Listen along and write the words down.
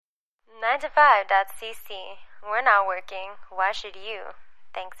9to5.cc. We're not working. Why should you?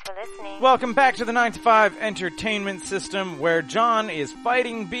 Thanks for listening. Welcome back to the 9 to 5 entertainment system where John is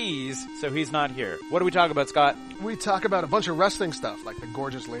fighting bees, so he's not here. What do we talk about, Scott? We talk about a bunch of wrestling stuff, like the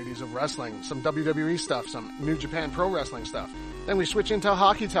gorgeous ladies of wrestling, some WWE stuff, some New Japan Pro Wrestling stuff. Then we switch into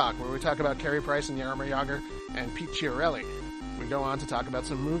hockey talk, where we talk about Carey Price and Jaromir Jagr and Pete Chiarelli. We go on to talk about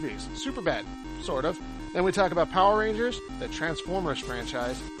some movies. Superbad, sort of. Then we talk about Power Rangers, the Transformers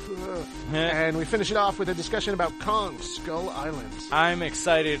franchise. And we finish it off with a discussion about Kong, Skull Island. I'm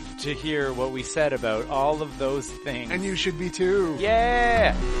excited to hear what we said about all of those things. And you should be too.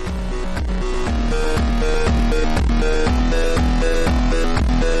 Yeah!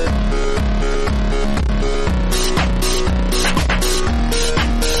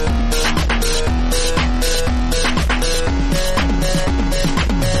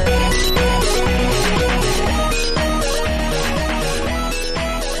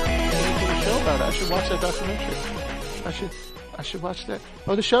 I should watch that documentary. I should watch that.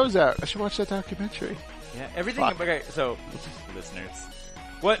 Oh, the show's out. I should watch that documentary. Yeah, everything. Okay, so listeners,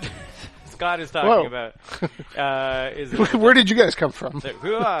 what Scott is talking about is where did you guys come from?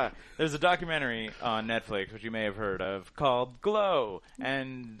 There's a documentary on Netflix which you may have heard of called Glow,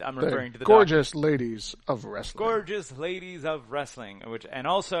 and I'm referring to the gorgeous ladies of wrestling. Gorgeous ladies of wrestling, which and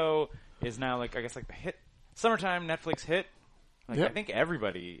also is now like I guess like the hit summertime Netflix hit. Like, yep. I think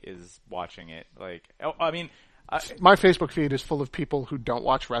everybody is watching it. Like, I mean, my Facebook feed is full of people who don't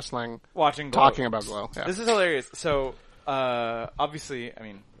watch wrestling talking about Glow. Yeah. This is hilarious. So, obviously, I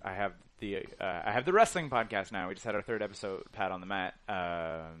mean, I have the wrestling podcast now. We just had our third episode, Pat on the Mat.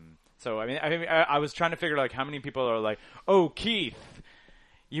 So, I mean, I was trying to figure like how many people are like, oh, Keith,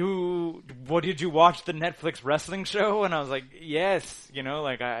 did you watch the Netflix wrestling show? And I was like, yes,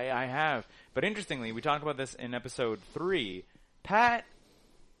 like I have. But interestingly, we talked about this in episode 3. Pat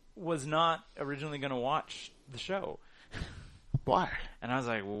was not originally going to watch the show. Why? And I was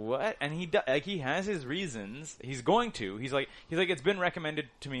like, what? And he has his reasons. He's going to. He's like, it's been recommended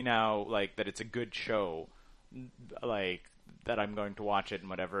to me now, like, that it's a good show, like, that I'm going to watch it and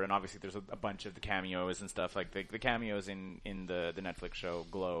whatever. And obviously there's a bunch of the cameos and stuff. Like, the cameos in the Netflix show,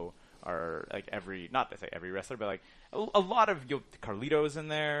 Glow, are, like, not to say every wrestler, but, like, a lot of, Carlito's in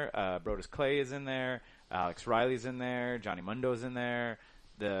there, Brodus Clay is in there, Alex Riley's in there, Johnny Mundo's in there,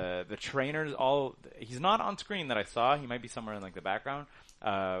 the trainers, he's not on screen that I saw, he might be somewhere in, like, the background.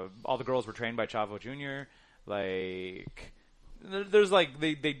 All the girls were trained by Chavo Jr., like, there's, like,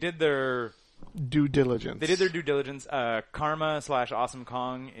 they did their due diligence. They did their due diligence. Karma/Awesome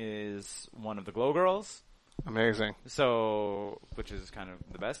Kong is one of the Glow girls. Amazing. So, which is kind of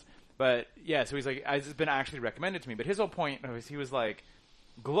the best. But, yeah, so he's like, it's been actually recommended to me. But his whole point was he was like,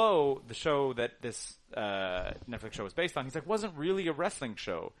 Glow, the show that this Netflix show was based on, he's like, wasn't really a wrestling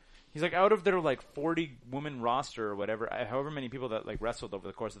show. He's like, out of their, like, 40-woman roster or whatever, however many people that, like, wrestled over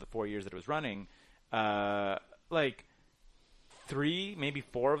the course of the 4 years that it was running, like, 3, maybe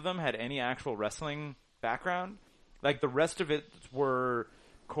 4 of them had any actual wrestling background. Like, the rest of it were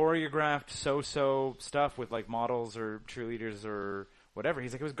choreographed so-so stuff with, like, models or cheerleaders or whatever.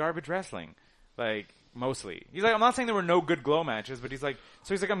 He's like, it was garbage wrestling. Like, mostly. He's like, I'm not saying there were no good Glow matches, but he's like,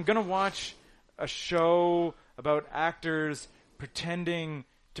 I'm gonna watch a show about actors pretending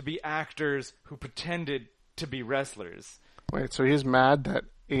to be actors who pretended to be wrestlers. Wait, so he's mad that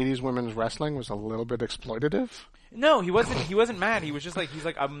 80s women's wrestling was a little bit exploitative? No, he wasn't mad. He was just like,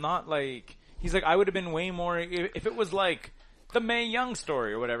 I'm not like, I would have been way more, if it was like, the Mae Young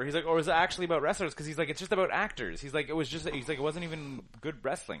story or whatever. He's like, or was it actually about wrestlers? Because he's like, it's just about actors. He's like, it wasn't even good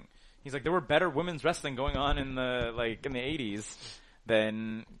wrestling. He's like, there were better women's wrestling going on in the 80s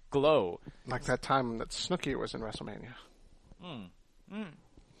than Glow. Like that time that Snooki was in WrestleMania.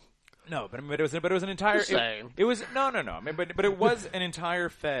 No, but it was an entire. It was no. I mean, but it was an entire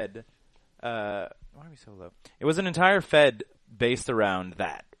Fed. Why are we so low? It was an entire Fed based around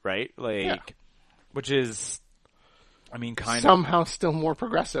that, right? Like, yeah. Which is. I mean, somehow still more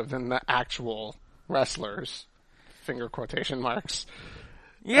progressive than the actual wrestlers, finger quotation marks.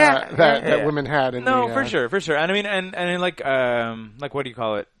 Yeah, that women had. For sure. And I mean, and like what do you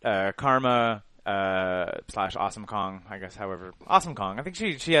call it? Karma /Awesome Kong, I guess. However, Awesome Kong. I think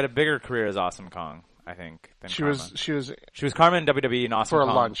she had a bigger career as Awesome Kong. I think than she Karma. She was Karma in WWE and Awesome for Kong.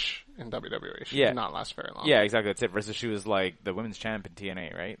 a lunch in WWE. She did not last very long. Yeah, exactly. That's it. Versus she was like the women's champ in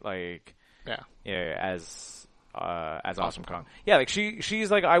TNA, right? Like, yeah, as Awesome Kong. Yeah, like she's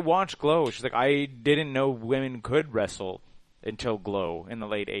like, I watched Glow. She's like, I didn't know women could wrestle until Glow in the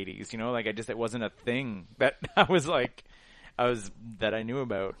late 80s. Like it wasn't a thing that that I knew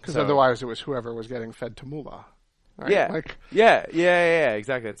about. Because otherwise it was whoever was getting fed to moolah. right? Yeah. Like, Yeah,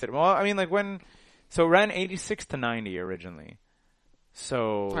 exactly. That's it. Well, I mean, like so it ran 86 to 90 originally.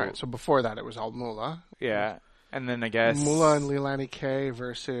 So. All right, so before that it was all Moolah. Yeah. And then I guess. Moolah and Leilani K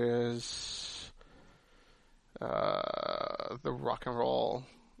versus the Rock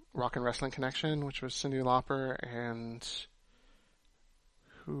and Wrestling Connection, which was Cyndi Lauper, and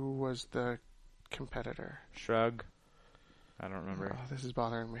who was the competitor? Shrug. I don't remember. Oh, this is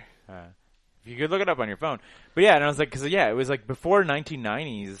bothering me. If you could look it up on your phone. But yeah, and I was like, it was like before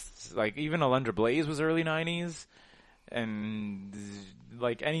 1990s, like even Alundra Blaze was early 90s, and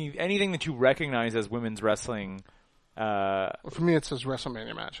like anything that you recognize as women's wrestling. For me, it says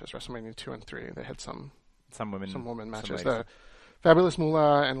WrestleMania matches. WrestleMania 2 and 3. They had some women matches. The Fabulous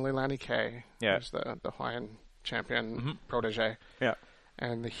Moolah and Leilani K. Yeah. Was the Hawaiian champion protege. Yeah.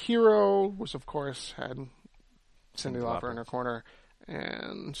 And the hero was, of course, had Cyndi Lauper in her corner,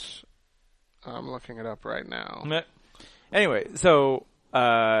 and I'm looking it up right now. Anyway, so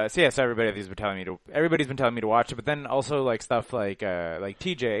everybody's been telling me to watch it, but then also like stuff like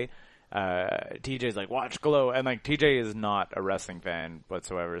TJ. TJ's like, watch Glow, and like TJ is not a wrestling fan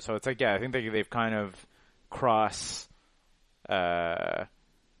whatsoever. So it's like, I think they've kind of crossed the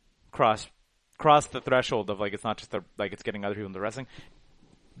threshold of like, it's not just it's getting other people into wrestling.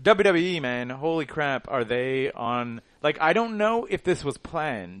 WWE, man, holy crap, are they on, like, I don't know if this was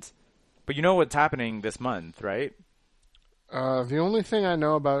planned, but you know what's happening this month, right? The only thing I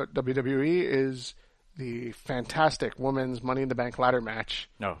know about WWE is the fantastic women's Money in the Bank ladder match.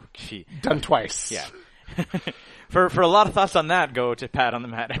 No, gee. Done twice. Yeah. For a lot of thoughts on that, go to Pat on the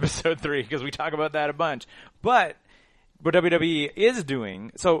Mat episode 3, because we talk about that a bunch. But what WWE is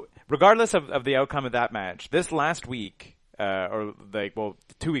doing, so regardless of the outcome of that match, this last week, 2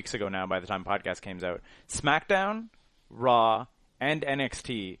 weeks ago now by the time podcast came out, SmackDown, Raw, and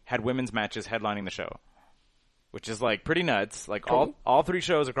NXT had women's matches headlining the show. Which is like pretty nuts. Like cool. all 3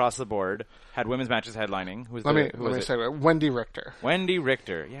 shows across the board had women's matches headlining. Let me say Wendy Richter. Wendy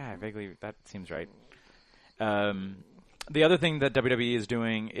Richter. Yeah, vaguely that seems right. The other thing that WWE is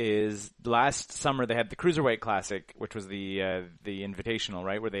doing is last summer they had the Cruiserweight Classic, which was the Invitational,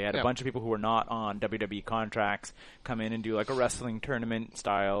 right, where they had a bunch of people who were not on WWE contracts come in and do like a wrestling tournament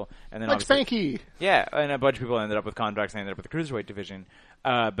style, and then like Spanky. Yeah, and a bunch of people ended up with contracts and ended up with the Cruiserweight division.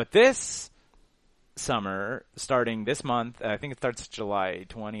 But this summer, starting this month, I think it starts July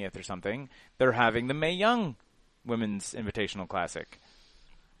 20th or something, they're having the Mae Young Women's Invitational Classic.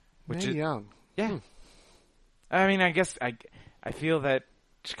 Mae Young. Yeah. I mean, I guess I feel that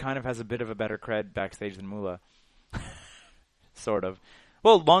she kind of has a bit of a better cred backstage than Moolah. Sort of.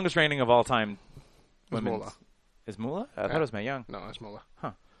 Well, longest reigning of all time. Moolah. Is Moolah? I thought it was Mae Young. No, it's Moolah.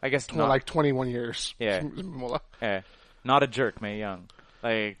 Huh. I guess not. Like 21 years. Yeah. Moolah. Yeah. Not a jerk, Mae Young.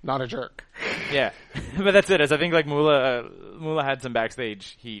 Like, not a jerk. Yeah. But that's it. As I think like Moolah had some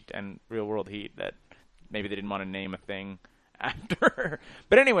backstage heat and real world heat that maybe they didn't want to name a thing after.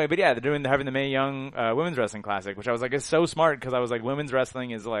 But anyway, they're having the Mae Young Women's Wrestling Classic, which I was like, is so smart, because I was like, women's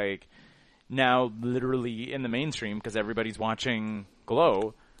wrestling is like now literally in the mainstream because everybody's watching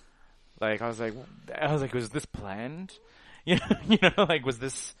Glow. Like I was like, was this planned? You know, like was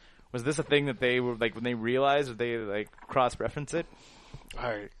this a thing that they were like when they realized, would they like cross reference it?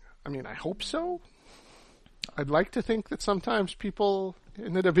 I mean, I hope so. I'd like to think that sometimes people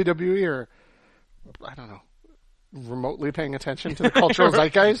in the WWE are, I don't know, remotely paying attention to the cultural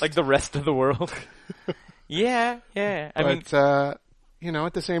zeitgeist. Like the rest of the world. Yeah. I mean,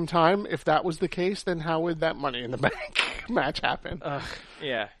 at the same time, if that was the case, then how would that Money in the Bank match happen?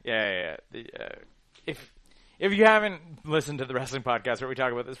 Yeah. If you haven't listened to the wrestling podcast where we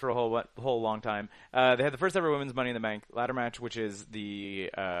talk about this for a whole long time, they had the first ever women's Money in the Bank ladder match, which is the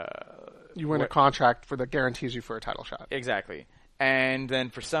you win a contract that guarantees you for a title shot. Exactly. And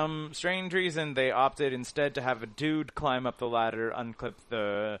then for some strange reason, they opted instead to have a dude climb up the ladder, unclip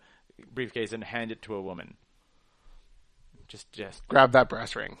the briefcase, and hand it to a woman. Just grab that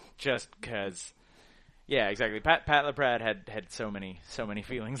brass ring. Just because. Yeah, exactly. Pat LaPrade had so many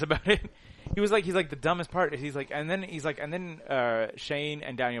feelings about it. He's like the dumbest part. And then Shane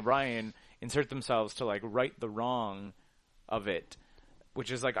and Daniel Bryan insert themselves to like right the wrong of it. Which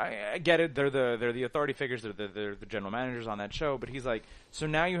is like, I get it. They're the authority figures. They're the general managers on that show. But he's like, so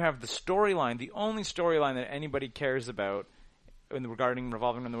now you have the storyline, the only storyline that anybody cares about, revolving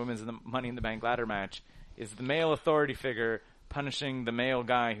around the women's Money in the Bank ladder match, is the male authority figure punishing the male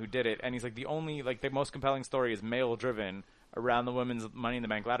guy who did it. And he's like, the most compelling story is male driven around the women's Money in the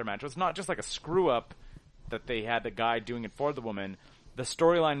Bank ladder match. So it's not just like a screw up that they had the guy doing it for the woman. The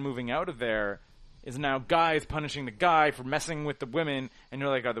storyline moving out of there is now guys punishing the guy for messing with the women, and you're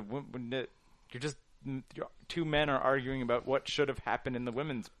like, you're two men are arguing about what should have happened in the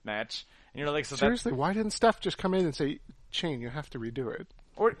women's match. And you're like, so seriously, why didn't Steph just come in and say, Shane, you have to redo it?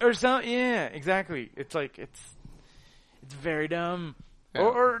 Or some, yeah, exactly. It's like, it's very dumb. Yeah.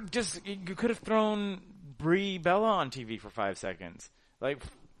 Or just, you could have thrown Brie Bella on TV for 5 seconds. Like,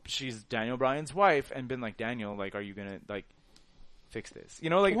 she's Daniel Bryan's wife, and been like, Daniel, like, are you gonna, like, fix this? You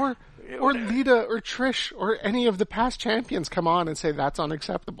know, like... Or Lita or Trish or any of the past champions come on and say that's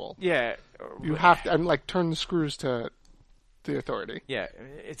unacceptable. Yeah. You have to, and like, turn the screws to the authority. Yeah,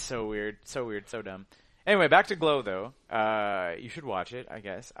 it's so weird, so dumb. Anyway, back to Glow, though. You should watch it, I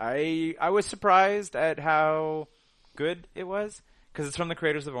guess. I was surprised at how good it was, because it's from the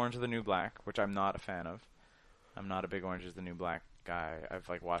creators of Orange is the New Black, which I'm not a fan of. I'm not a big Orange is the New Black guy. I've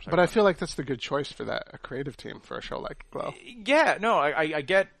like watched. But I feel like that's the good choice for a creative team for a show like Glow. Yeah, no, I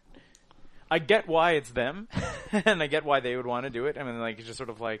get why it's them, and I get why they would want to do it. I mean, like, it's just sort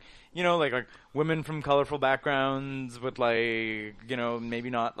of like, you know, like women from colorful backgrounds with, like, you know, maybe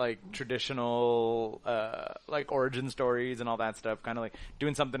not like traditional like origin stories and all that stuff. Kind of like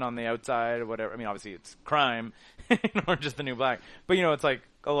doing something on the outside or whatever. I mean, obviously it's crime in Orange is the New Black, but you know, it's like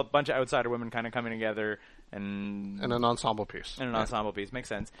a bunch of outsider women kind of coming together. And an ensemble piece. And an ensemble piece. Makes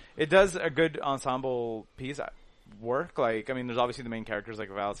sense. It does a good ensemble piece work. Like, I mean, there's obviously the main characters, like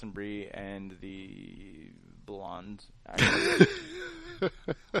Alison Brie and the blonde actress.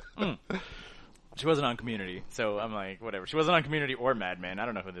 She wasn't on Community, so I'm like, whatever. She wasn't on Community or Mad Men. I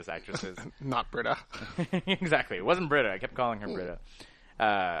don't know who this actress is. Not Britta. Exactly. It wasn't Britta. I kept calling her Britta.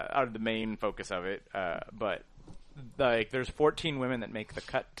 Out of the main focus of it. But, like, there's 14 women that make the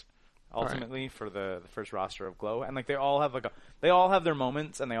cut ultimately for the first roster of Glow, and like they all have their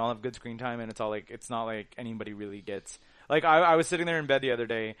moments, and they all have good screen time, and it's all like, it's not like anybody really gets, like, I was sitting there in bed the other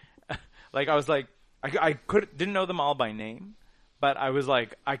day, like I was like, I didn't know them all by name, but I was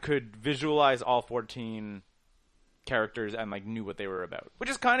like, I could visualize all 14 characters and like knew what they were about, which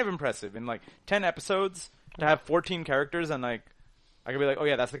is kind of impressive in like 10 episodes to have 14 characters, and like I could be like, oh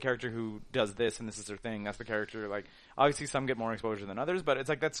yeah, that's the character who does this, and this is their thing. That's the character. Like, obviously some get more exposure than others, but it's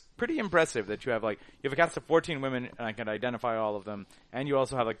like, that's pretty impressive that you have a cast of 14 women, and I can identify all of them. And you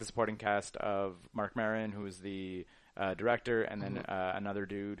also have like the supporting cast of Mark Maron, who's the director, and then another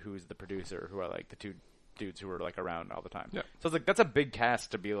dude who's the producer, who are like the two dudes who are like around all the time. Yeah. So it's like, that's a big cast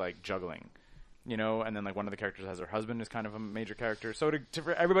to be like juggling, you know. And then like one of the characters has her husband, is kind of a major character. So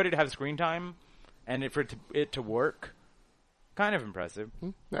for everybody to have screen time, and for it to work. Kind of impressive.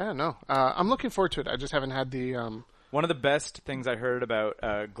 Yeah, no. I'm looking forward to it. I just haven't had the... One of the best things I heard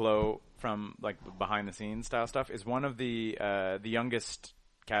about Glow from like behind the scenes style stuff is one of the youngest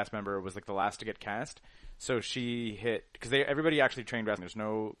cast member was like the last to get cast. So she hit... Because everybody actually trained wrestling. There's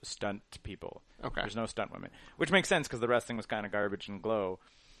no stunt people. Okay. There's no stunt women. Which makes sense because the wrestling was kind of garbage in Glow.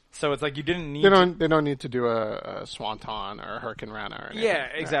 So it's like you didn't need... They don't need to do a Swanton or a Hurricane Rana or anything. Yeah,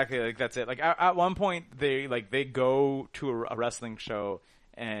 exactly. Like that's it. Like at one point they go to a wrestling show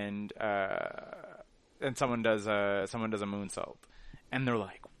and someone does a moonsault, and they're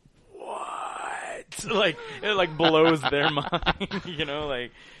like, what? Like it like blows their mind, you know?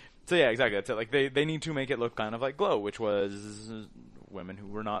 Like, so yeah, exactly. That's it. Like they need to make it look kind of like Glow, which was women who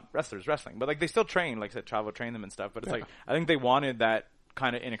were not wrestlers wrestling, but like they still train, like I said, Chavo trained them and stuff. But it's like I think they wanted that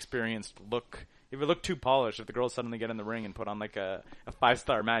kind of inexperienced look. If it looked too polished, if the girls suddenly get in the ring and put on like a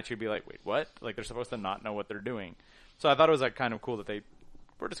 5-star match, you'd be like, wait, what? Like they're supposed to not know what they're doing. So I thought it was like kind of cool that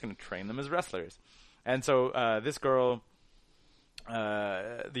we're just going to train them as wrestlers. And so this girl,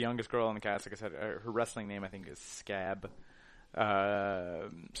 the youngest girl on the cast, like I said, her wrestling name I think is Scab.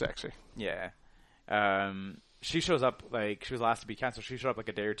 Sexy. Yeah. She shows up, like, she was last to be cast, so she showed up like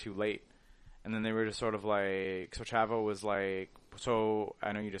a day or two late. And then they were just sort of like, so Chavo was like, so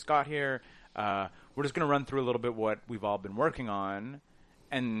I know you just got here. We're just going to run through a little bit what we've all been working on.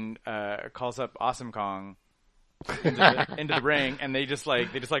 And calls up Awesome Kong into the ring, and they just run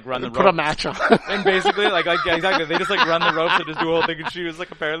the ropes. Put a match on. And basically, yeah, exactly. They just like run the ropes and just do a whole thing. And she was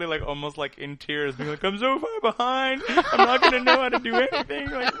like apparently like almost like in tears, being like, "I'm so far behind. I'm not gonna know how to do anything.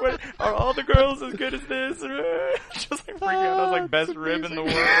 Like, what are all the girls as good as this?" Just like freaking out. That was like best rib in the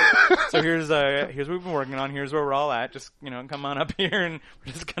world. So here's what we've been working on. Here's where we're all at. Just come on up here, and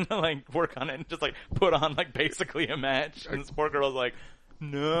we're just gonna like work on it and just like put on like basically a match. And this poor girl's like,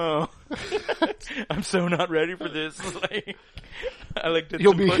 no, I'm so not ready for this. Like, I like to.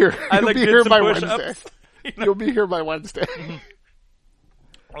 You'll be here. You'll be here by Wednesday. You know? You'll be here by Wednesday.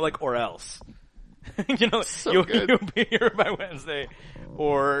 Or else. So you'll be here by Wednesday,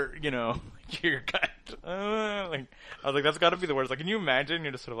 or you're cut. Like I was like, that's got to be the worst. Like, can you imagine?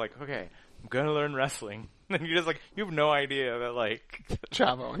 You're just sort of like, okay, I'm gonna learn wrestling. And you're just like, you have no idea that, like...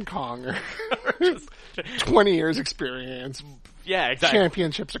 Chavo and Kong are just, 20 years experience. Yeah, exactly.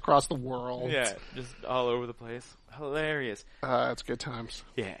 Championships across the world. Yeah, just all over the place. Hilarious. It's good times.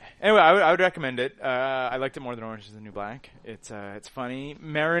 Yeah. Anyway, I would recommend it. I liked it more than Orange is the New Black. It's funny.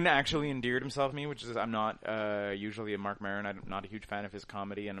 Maron actually endeared himself to me, which is I'm not usually a Mark Maron. I'm not a huge fan of his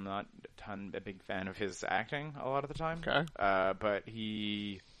comedy, and I'm not a big fan of his acting a lot of the time. Okay. But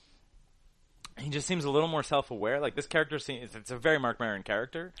he just seems a little more self-aware. Like, this character it's a very Mark Maron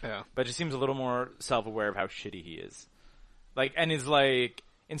character. Yeah. But he seems a little more self-aware of how shitty he is. Like, and is like,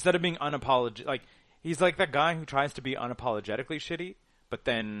 instead of being unapologetic, like, he's like that guy who tries to be unapologetically shitty, but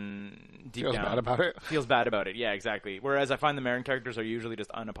then deep feels down bad about it. Feels bad about it. Yeah, exactly. Whereas I find the Maron characters are usually just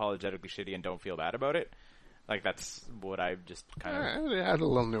unapologetically shitty and don't feel bad about it. Like, that's what I've just kind of... It had a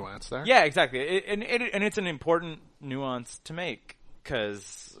little nuance there. Yeah, exactly. And it's an important nuance to make,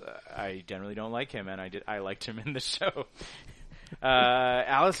 because I generally don't like him, and I liked him in the show.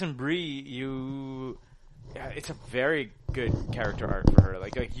 Alison Brie, it's a very good character arc for her.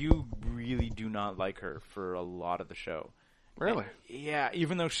 Like you really do not like her for a lot of the show. Really? Yeah,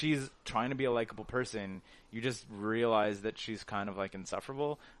 even though she's trying to be a likable person, you just realize that she's kind of like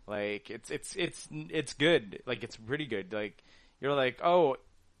insufferable. Like it's good. Like, it's pretty good. Like, you're like, oh,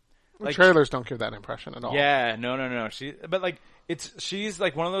 like, trailers don't give that impression at all. Yeah, no. She's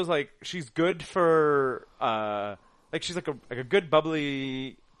like one of those, like, she's good for like, she's like a good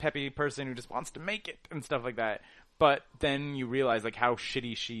bubbly peppy person who just wants to make it and stuff like that. But then you realize, like, how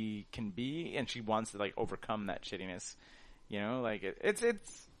shitty she can be, and she wants to, like, overcome that shittiness. You know, like, it's.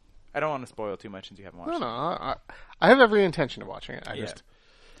 I don't want to spoil too much since you haven't watched it. No, I have every intention of watching it.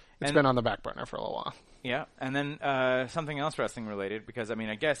 It's been on the back burner for a little while. Yeah, and then something else wrestling related, because, I mean,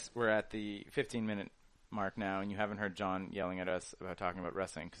 I guess we're at the 15-minute mark now, and you haven't heard John yelling at us about talking about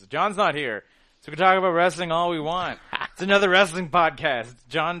wrestling, because John's not here, so we can talk about wrestling all we want. It's another wrestling podcast.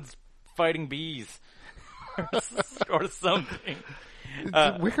 John's fighting bees. Or something.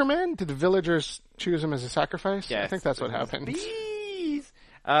 Wicker Man? Did the villagers choose him as a sacrifice? Yes, I think that's what happened. Bees!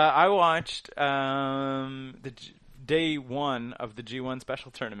 I watched the day one of the G1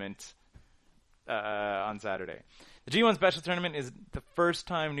 special tournament on Saturday. The G1 special tournament is the first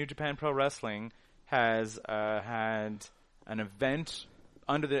time New Japan Pro Wrestling has had an event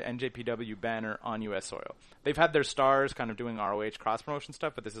under the NJPW banner on U.S. soil. They've had their stars kind of doing ROH cross-promotion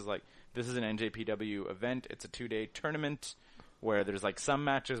stuff, but this is an NJPW event. It's a 2-day tournament where there's, like, some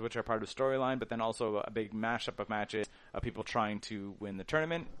matches which are part of storyline, but then also a big mashup of matches of people trying to win the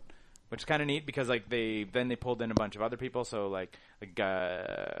tournament, which is kind of neat because, like, they pulled in a bunch of other people. So, like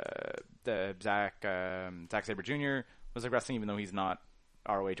the Zack Sabre Jr. was, like, wrestling, even though he's not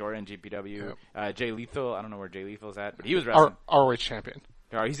ROH or NJPW. Yep. Jay Lethal, I don't know where Jay Lethal's at, but he was wrestling. ROH champion.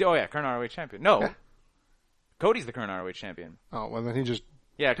 Current ROH champion. No. Yeah. Cody's the current ROH champion. Oh, well, then he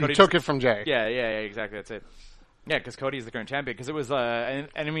Cody took it from Jay. Yeah, exactly, that's it. Yeah, because Cody's the current champion. Because it was, and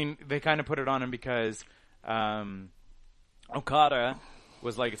I mean, they kind of put it on him because Okada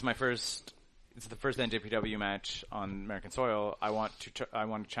was like, it's the first NJPW match on American soil. I want to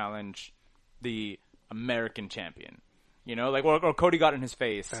challenge the American champion. You know, like, or Cody got in his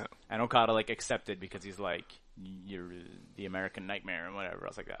face, and Okada, like, accepted because he's like, you're the American Nightmare and whatever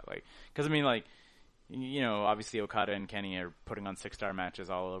else like that. Like, because I mean, like, you know, obviously Okada and Kenny are putting on 6-star matches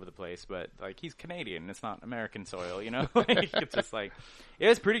all over the place, but, like, he's Canadian. It's not American soil, you know? Like, it's just like, it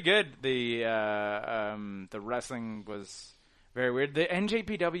was pretty good. The wrestling was very weird. The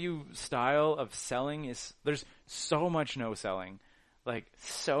NJPW style of selling there's so much no selling. Like,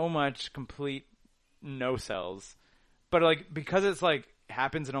 so much complete no sells. But, like, because it's, like,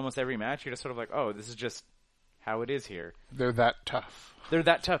 happens in almost every match, you're just sort of like, oh, this is just how it is here. They're that tough.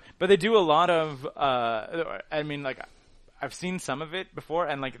 But they do a lot of, I mean, like, I've seen some of it before,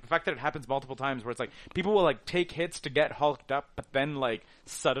 and, like, the fact that it happens multiple times where it's, like, people will, like, take hits to get hulked up, but then, like,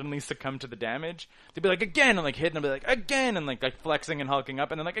 suddenly succumb to the damage. They'll be like, again, and, like, hit, and they'll be like, again, and, like flexing and hulking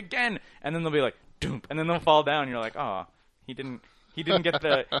up, and then, like, again, and then they'll be like, doomp, and then they'll fall down, and you're like, oh, he didn't get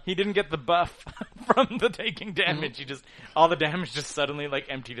the buff from the taking damage. He just, all the damage just suddenly, like,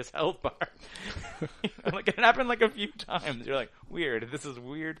 emptied his health bar. Like, it happened, like, a few times. You're like, weird. This is a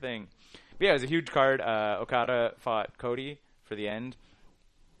weird thing. But yeah, it was a huge card. Okada fought Cody for the end.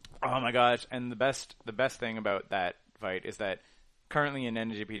 Oh my gosh. And the best thing about that fight is that currently in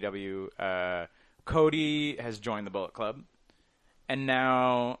NJPW, Cody has joined the Bullet Club. And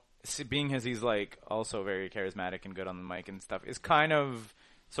now, being as he's, like, also very charismatic and good on the mic and stuff, is kind of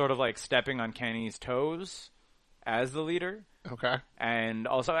sort of, like, stepping on Kenny's toes as the leader. Okay. And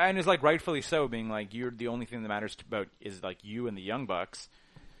is, like, rightfully so, being like, you're the only thing that matters about is, like, you and the Young Bucks.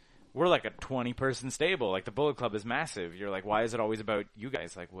 we're like a 20-person stable. Like, the Bullet Club is massive. You're like, why is it always about you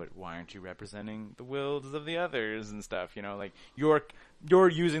guys? Like, why aren't you representing the wills of the others and stuff? You know, like, you're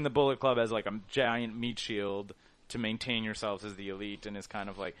using the Bullet Club as, like, a giant meat shield to maintain yourselves as the elite, and is kind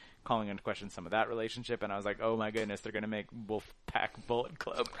of, like, calling into question some of that relationship. And I was like, oh my goodness, they're going to make Wolfpack Bullet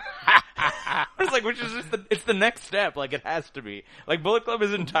Club. I was like, which is just it's the next step. Like, it has to be. Like, Bullet Club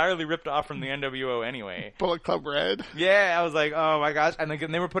is entirely ripped off from the NWO anyway. Bullet Club Red. Yeah, I was like, oh my gosh. And like,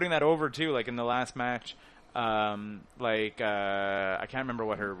 they were putting that over too, like in the last match. I can't remember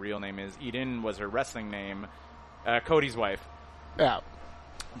what her real name is. Eden was her wrestling name. Cody's wife. Yeah.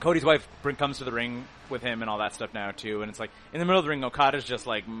 Cody's wife comes to the ring with him and all that stuff now too, and it's like in the middle of the ring, Okada's just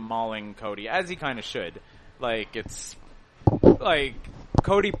like mauling Cody, as he kind of should. Like, it's like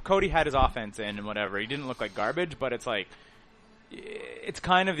Cody had his offense in and whatever. He didn't look like garbage, but it's like it's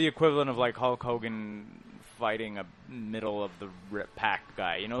kind of the equivalent of like Hulk Hogan fighting a middle of the pack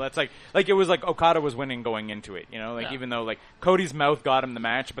guy. You know, that's like it was like Okada was winning going into it. You know, like even though like Cody's mouth got him the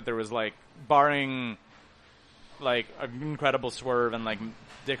match, but there was like barring like an incredible swerve and like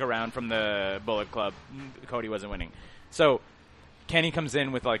dick around from the Bullet Club, Cody wasn't winning. So Kenny comes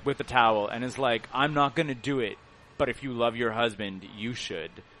in with the towel and is like, I'm not gonna do it, but if you love your husband, you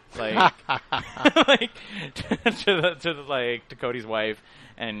should. Like, like to Cody's wife,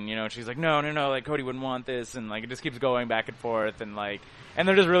 and you know, she's like, no, like Cody wouldn't want this, and like it just keeps going back and forth, and like, and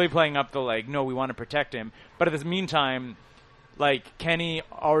they're just really playing up the like, no, we want to protect him, but at this meantime, like Kenny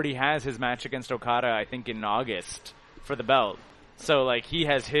already has his match against Okada, I think in August for the belt. So, like, he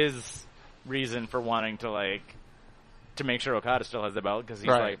has his reason for wanting to, like, to make sure Okada still has the belt, because he's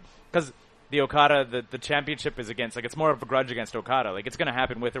like, because the Okada, the championship is against, like, it's more of a grudge against Okada. Like, it's going to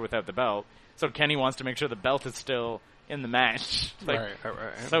happen with or without the belt. So Kenny wants to make sure the belt is still in the match. Like,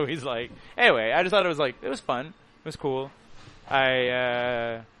 right. So he's like, anyway, I just thought it was, like, it was fun. It was cool.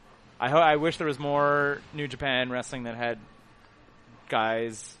 I wish there was more New Japan wrestling that had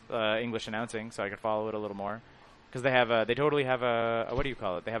guys, English announcing, so I could follow it a little more. Because they totally have a what do you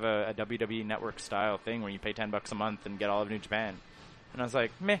call it? They have a WWE Network style thing where you pay $10 a month and get all of New Japan. And I was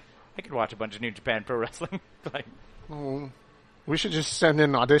like, meh, I could watch a bunch of New Japan Pro Wrestling. Like, we should just send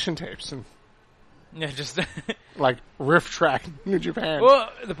in audition tapes and just like riff track New Japan. Well,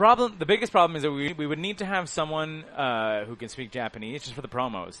 the biggest problem is that we would need to have someone who can speak Japanese just for the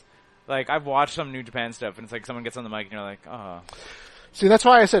promos. Like, I've watched some New Japan stuff, and it's like someone gets on the mic and you're like, oh. See, that's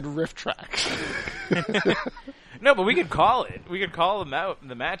why I said riff tracks. No, but we could call it. We could call them out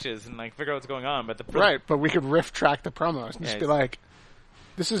the matches and like figure out what's going on. But but we could riff track the promos and just be like,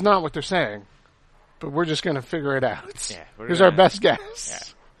 "This is not what they're saying, but we're just going to figure it out." Yeah, here's our best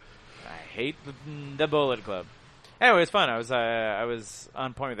guess. Yeah. I hate the Bullet Club. Anyway, it's fun. I was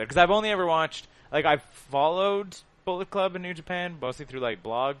on point with it because I've only ever watched I've followed Bullet Club in New Japan mostly through like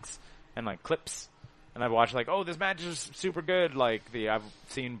blogs and like clips, and I've watched this match is super good. I've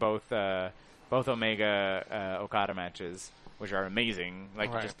seen both Omega Okada matches, which are amazing.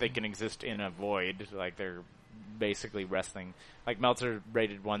 Just they can exist in a void. Like, they're basically wrestling. Like, Meltzer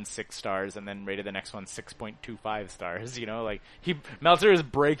rated one 6 stars and then rated the next one 6.25 stars. You know, like Meltzer is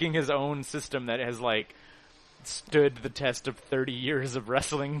breaking his own system that has stood the test of 30 years of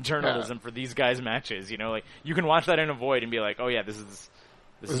wrestling journalism for these guys' matches. You know, like, you can watch that in a void and be like, oh yeah, this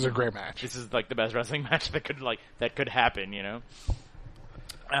is a great match. This is like the best wrestling match that could happen. You know.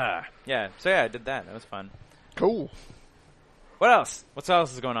 Yeah. So yeah, I did that. That was fun. Cool. What else? What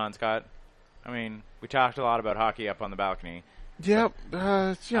else is going on, Scott? I mean, we talked a lot about hockey up on the balcony. Yep.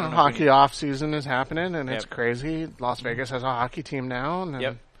 Hockey off season is happening, and it's crazy. Las Vegas has a hockey team now,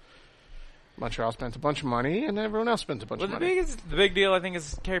 and Montreal spent a bunch of money, and everyone else spent a bunch of money. The big deal, I think,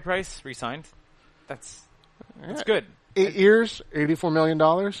 is Carey Price re-signed. That's good. 8 years, $84 million,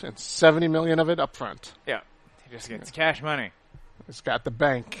 and $70 million of it up front. Yeah. He just gets cash money. It's got the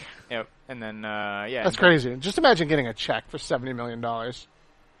bank. Yep. And then, That's crazy. Just imagine getting a check for $70 million. I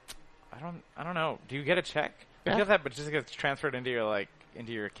don't know. Do you get a check? Yeah. You get that, but it just gets transferred into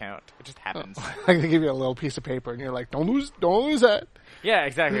your account. It just happens. They give you a little piece of paper, and you're like, don't lose that. Yeah,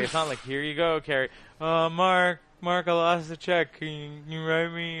 exactly. It's not like, here you go, Carey. Mark, I lost the check. Can you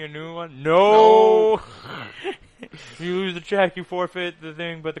write me a new one? No! You lose the check, you forfeit the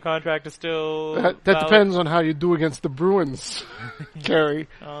thing, but the contract is still That depends on how you do against the Bruins, Carey.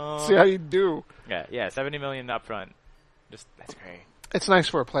 See how you do. Yeah, $70 million up front. That's great. It's nice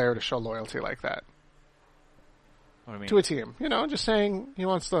for a player to show loyalty like that. What do you mean? To a team. You know, just saying he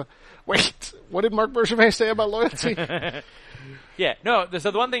wants to... Wait, what did Mark Bergevin say about loyalty? Yeah, no,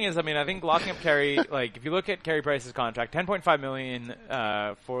 so the one thing is, I mean, I think locking up Carey, if you look at Carey Price's contract, $10.5 million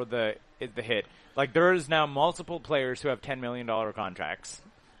for the hit. There is now multiple players who have $10 million contracts.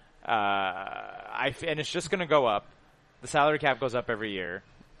 and it's just going to go up. The salary cap goes up every year.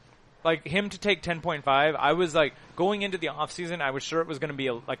 Like, him to take 10.5, I was like, going into the offseason, I was sure it was going to be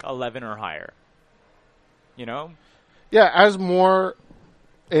like 11 or higher. You know? Yeah, as more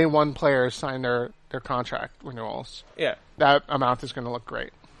A1 players sign their contract renewals, that amount is going to look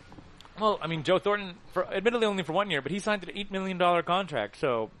great. Well, I mean, Joe Thornton, admittedly only for 1 year, but he signed an $8 million contract,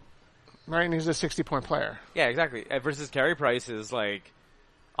 so... Right, and he's a 60-point player. Yeah, exactly. Versus Carey Price is like,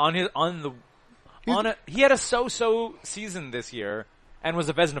 he had a so-so season this year and was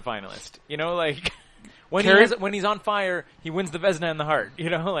a Vezina finalist. You know, like, when he's on fire, he wins the Vezina and the Hart. You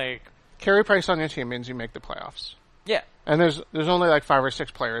know, like... Carey Price on your team means you make the playoffs. Yeah. And there's only like 5 or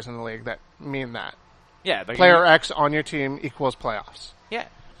 6 players in the league that mean that. Yeah. Like Player X on your team equals playoffs. Yeah.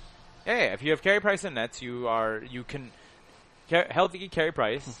 Yeah. If you have Carey Price in nets, healthy Carey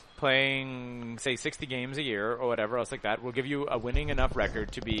Price playing, say, 60 games a year or whatever else like that will give you a winning enough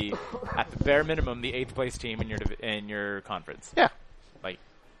record to be, at the bare minimum, the 8th place team in your conference. Yeah. Like,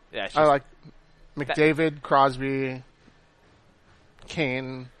 yeah. I like McDavid, Crosby,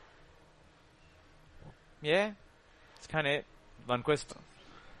 Kane. Yeah. It's kind of it. Lundqvist.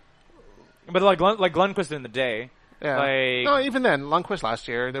 But like Lundqvist in the day. Yeah. Like, no, even then, Lundqvist last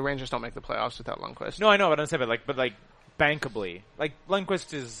year, the Rangers don't make the playoffs without Lundqvist. No, I know what I'm saying, but bankably. Like,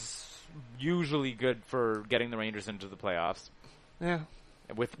 Lundqvist is usually good for getting the Rangers into the playoffs. Yeah.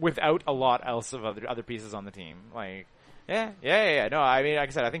 Without a lot else of other pieces on the team. Like, yeah. No, I mean, like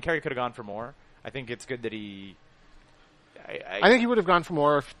I said, I think Carey could have gone for more. I think it's good that he... I think he would have gone for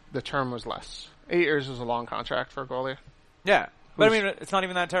more if the term was less. 8 years is a long contract for a goalie. Yeah. But I mean, it's not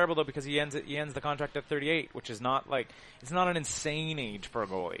even that terrible though, because he ends the contract at 38, which is not like, it's not an insane age for a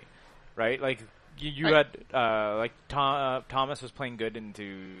goalie, right? Like you had Thomas was playing good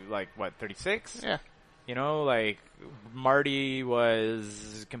into like what, 36? Yeah. You know, like Marty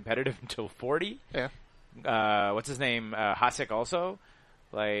was competitive until 40. Yeah. What's his name? Hasek also.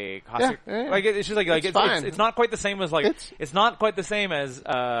 Like Hasek, yeah. like it's just like it's not quite the same as it's not quite the same as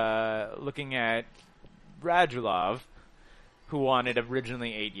looking at Radulov, who wanted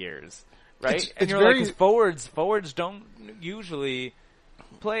originally 8 years, right? And you're like, forwards don't usually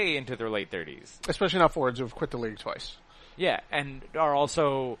play into their late 30s, especially not forwards who've quit the league twice. Yeah, and are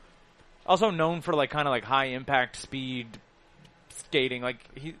also known for like kind of like high impact speed skating. Like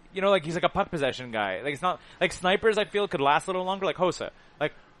he's like a puck possession guy. Like it's not like snipers. I feel could last a little longer. Like Hossa,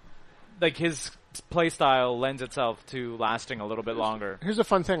 like his play style lends itself to lasting a little bit longer. Here's a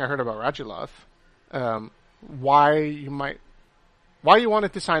fun thing I heard about Radulov. Why you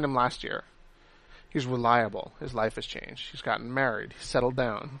wanted to sign him last year? He's reliable. His life has changed. He's gotten married. He's settled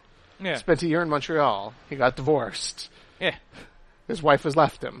down. Yeah. Spent a year in Montreal. He got divorced. Yeah. His wife has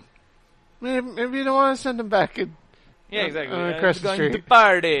left him. Maybe you don't want to send him back. Yeah, exactly. Across the street. Going to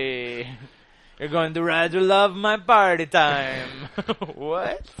party. You're going to rather love my party time.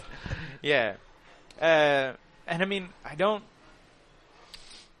 What? Yeah. And I mean, I don't.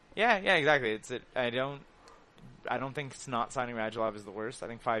 Yeah, exactly. I don't think not signing Radulov is the worst. I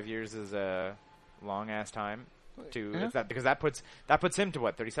think 5 years is a long ass time because that puts him to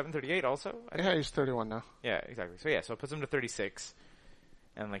what, 37, 38 also? Yeah, he's 31 now. Yeah, exactly. So it puts him to 36.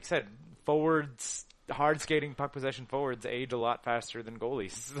 And like I said, forwards, hard skating puck possession forwards age a lot faster than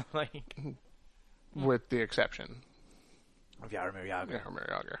goalies. With the exception of Jaromir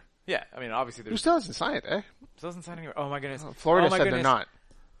Jagr. Yeah, I mean obviously there's... Who still hasn't signed, eh? Still hasn't signed anywhere. Oh my goodness. Florida said they're not.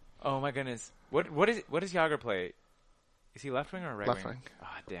 Oh my goodness. What does Jagr play? Is he left wing or right wing? Left wing.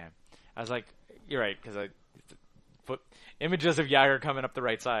 Ah, damn. I was like, you're right, because images of Jagr coming up the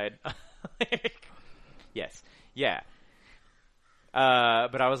right side. Yes. Yeah.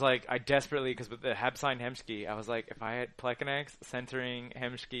 But I was like, I desperately, because with the Habs signed Hemsky, I was like, if I had Plekanec centering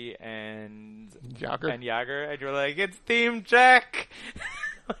Hemsky and Jagr, I'd be like, it's Team Czech!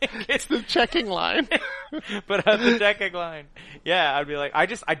 It's the checking line. But on the checking line. Yeah, I'd be like,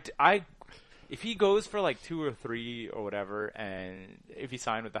 if he goes for like 2 or 3 or whatever, and if he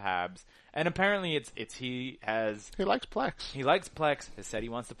signed with the Habs, and apparently he likes Plex. He likes Plex. He said he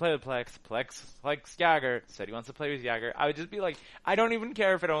wants to play with Plex. Plex likes Jagr. Said he wants to play with Jagr. I would just be like, I don't even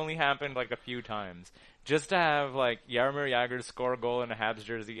care if it only happened like a few times. Just to have like Jaromir Jagr score a goal in a Habs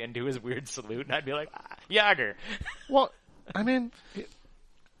jersey and do his weird salute, and I'd be like, Jagr. Well, I mean,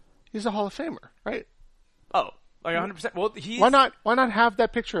 he's a Hall of Famer, right? Oh. Like 100%. Well, why not have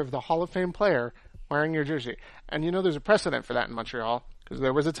that picture of the Hall of Fame player wearing your jersey? And there's a precedent for that in Montreal, because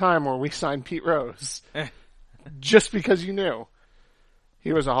there was a time where we signed Pete Rose just because you knew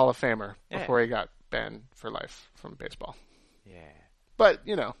he was a Hall of Famer before he got banned for life from baseball. Yeah. But,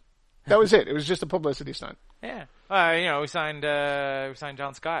 that was it. It was just a publicity stunt. Yeah. We signed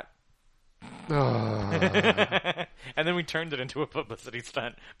John Scott. And then we turned it into a publicity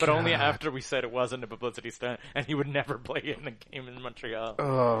stunt, but only after we said it wasn't a publicity stunt, and he would never play in a game in Montreal.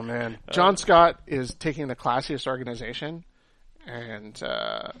 Oh man, John Scott is taking the classiest organization, and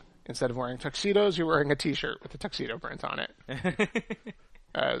instead of wearing tuxedos, you're wearing a T-shirt with a tuxedo print on it.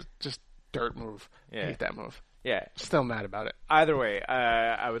 Just dirt move. Yeah. Hate that move. Yeah, still mad about it. Either way,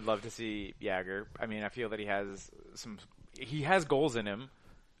 I would love to see Jagr. I mean, I feel that he has goals in him.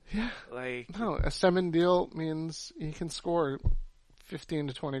 Yeah. No, a Semin deal means he can score 15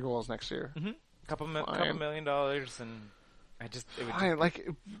 to 20 goals next year. Mm-hmm. Couple $1 million, and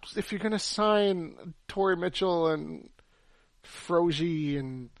if you're gonna sign Torrey Mitchell and Frozy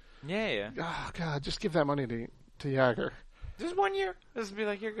and oh god, just give that money to Jagr. Just 1 year. Just be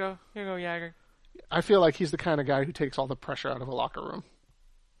like, here you go, Jagr. I feel like he's the kind of guy who takes all the pressure out of a locker room.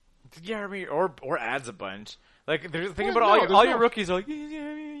 Yeah, I mean, or adds a bunch. Like, think about all your rookies are like,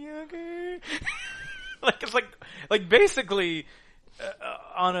 it's like basically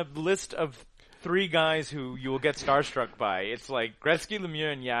on a list of 3 guys who you will get starstruck by. It's like Gretzky,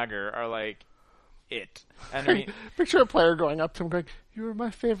 Lemieux, and Jagr are like it. And I mean, picture a player going up to him going, "You were my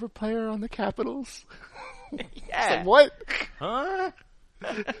favorite player on the Capitals." Yeah. Like, what? Huh?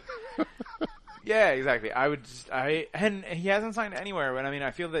 Yeah, exactly. And he hasn't signed anywhere, but I mean,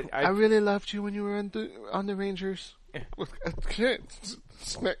 I feel that I really loved you when you were on the Rangers.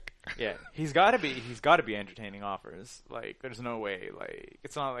 Snick. Yeah, he's got to be entertaining offers. Like, there's no way. Like,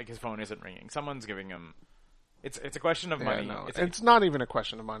 it's not like his phone isn't ringing. Someone's giving him. It's a question of money. No, it's not even a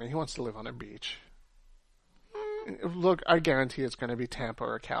question of money. He wants to live on a beach. Look, I guarantee it's going to be Tampa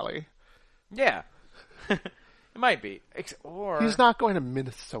or Cali. Yeah. It might be. Or he's not going to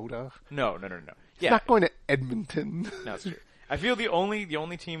Minnesota. No. He's not going to Edmonton. No, it's true. I feel the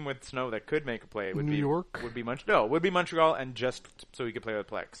only team with snow that could make a play would New York. Would be Montreal, and just so he could play with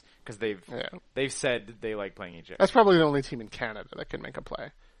Plex, because they've said they like playing each other. That's probably the only team in Canada that could make a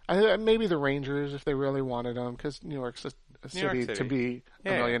play. Maybe the Rangers if they really wanted him, because New York's a city to be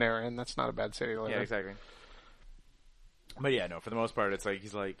a millionaire in. That's not a bad city to live in. Yeah, exactly. But yeah, no. For the most part, it's like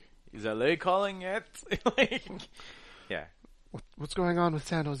he's like, is LA calling yet? Like, yeah. What's going on with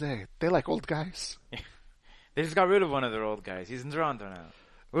San Jose? They like old guys. They just got rid of one of their old guys. He's in Toronto now.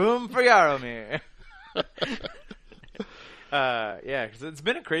 For Jaromir. Yeah, because it's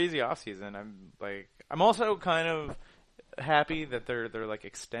been a crazy offseason. I'm also kind of happy that they're like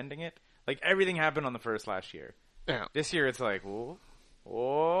extending it. Like, everything happened on the first last year. Yeah. This year it's like,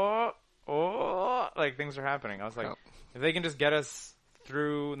 like things are happening. I was like, if they can just get us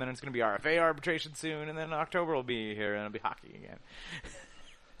through, and then it's going to be RFA arbitration soon, and then October will be here, and it'll be hockey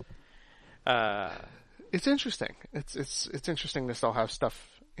again. It's interesting. It's interesting to still have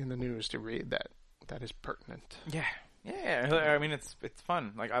stuff in the news to read that is pertinent. Yeah. I mean, it's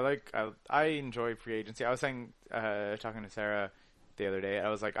fun. Like, I enjoy free agency. I was saying, talking to Sarah the other day, I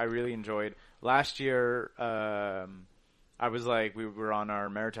was like, I really enjoyed last year. I was like, we were on our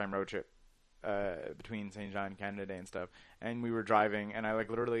maritime road trip between St. John, Canada Day and stuff, and we were driving, and I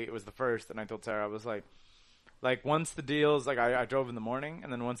literally, it was the first, and I told Sarah, I was like once the deals, I drove in the morning,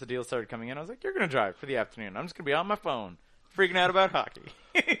 and then once the deals started coming in, I was like, you're gonna drive for the afternoon. I'm just gonna be on my phone, freaking out about hockey.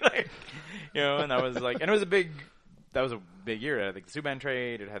 And that was like, and it was a big year. I think the Subban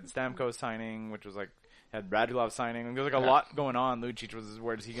trade, it had the Stamkos signing, which was like, had Radulov signing. There was like a lot going on. Lucic was,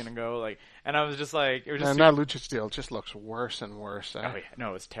 where is he going to go? Like, and I was just like, it was just. And that Lucic deal just looks worse and worse. Oh yeah,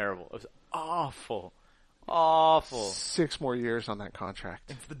 no, it was terrible. It was awful. 6 more years on that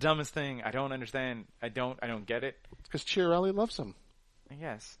contract. It's the dumbest thing. I don't understand. I don't get it. It's because Chiarelli loves him. I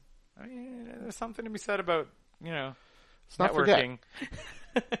guess. I mean, there's something to be said about let's not networking.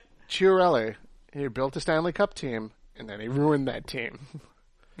 Forget. Chiarelli, he built a Stanley Cup team, and then he ruined that team.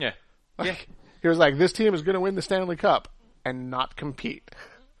 Yeah. Yeah. He was like, this team is going to win the Stanley Cup and not compete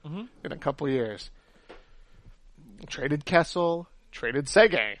in a couple years. Traded Kessel, traded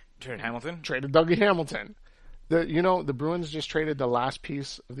Seguin. Traded Hamilton. Traded Dougie Hamilton. The Bruins just traded the last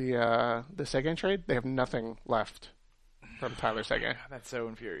piece of the Seguin trade. They have nothing left from Tyler Seguin. That's so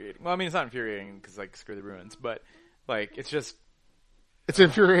infuriating. Well, I mean, it's not infuriating because, screw the Bruins, but, it's just... It's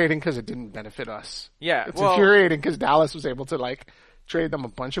infuriating because it didn't benefit us. Yeah. It's infuriating because Dallas was able to, trade them a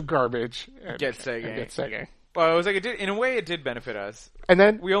bunch of garbage and get Seguin. Well, it was like, in a way it did benefit us. And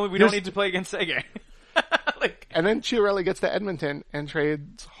then... We don't need to play against Seguin. And then Chiarelli gets to Edmonton and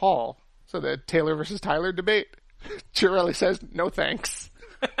trades Hall. So the Taylor versus Tyler debate. Chiarelli says, no thanks.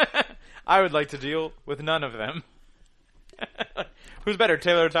 I would like to deal with none of them. Who's better,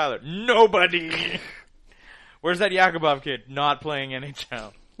 Taylor or Tyler? Nobody! Where's that Yakubov kid? Not playing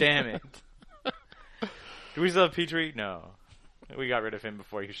NHL. Damn it. Do we still have Petrie? No. We got rid of him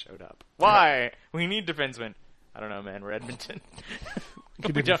before you showed up. Why? We need defensemen. I don't know, man. We're Edmonton.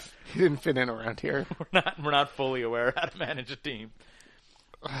 He didn't fit in around here. We're not fully aware how to manage a team.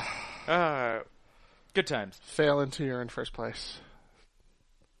 Good times. Fail until you're in first place.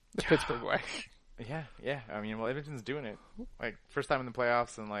 The Pittsburgh way. Yeah. I mean, well, Edmonton's doing it. Like, first time in the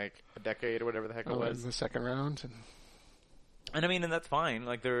playoffs in, like, a decade or whatever the heck it was. The second round. And I mean, and that's fine.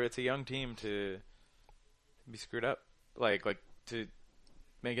 Like, it's a young team to be screwed up. Like to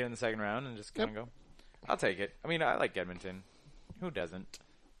make it in the second round and just kind of go. I'll take it. I mean, I like Edmonton. Who doesn't?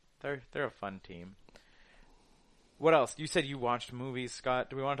 They're a fun team. What else? You said you watched movies, Scott.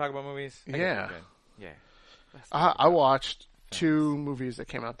 Do we want to talk about movies? Yeah. Yeah. I watched 2 movies that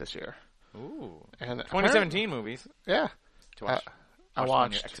came out this year. Ooh. And 2017 movies. Yeah. To watch. I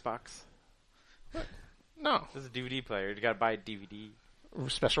watched. On your Xbox. What? No. This is a DVD player. You got to buy a DVD.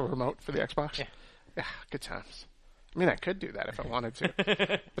 Special remote for the Xbox. Yeah. Good times. I mean, I could do that if I wanted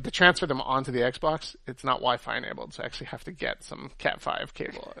to. But to transfer them onto the Xbox, it's not Wi-Fi enabled, so I actually have to get some Cat5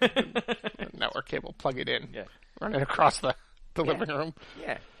 cable, network cable, plug it in, run it across the living room.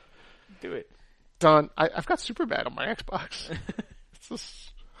 Yeah. Do it. Done. I've got Superbad on my Xbox.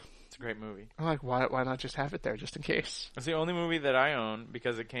 It's a great movie. I'm like, why not just have it there just in case? It's the only movie that I own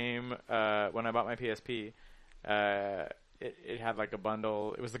because it came when I bought my PSP. It had like a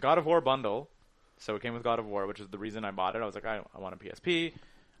bundle. It was the God of War bundle. So it came with God of War, which is the reason I bought it. I was like, I want a PSP.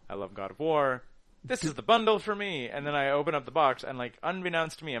 I love God of War. This is the bundle for me. And then I open up the box, and like,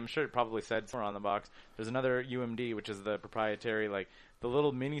 unbeknownst to me, I'm sure it probably said somewhere on the box, there's another UMD, which is the proprietary, like, the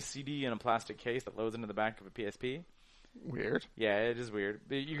little mini CD in a plastic case that loads into the back of a PSP. Weird. Yeah, it is weird.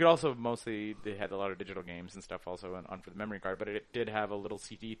 You could also they had a lot of digital games and stuff also on for the memory card, but it did have a little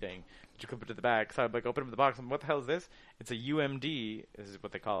CD thing that you clip it to the back. So I'd like open up the box, and what the hell is this? It's a UMD, is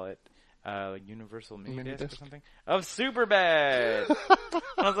what they call it. Universal mini disc or something of Superbad.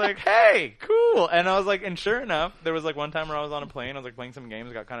 I was like, hey, cool. And I was like, and sure enough, there was like one time where I was on a plane, I was like playing some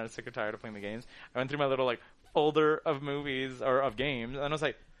games, got kind of sick or tired of playing the games. I went through my little like folder of movies or of games, and I was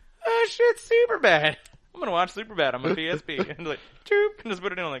like, oh shit, Superbad. I'm gonna watch Superbad on my PSP. And like, choop, and just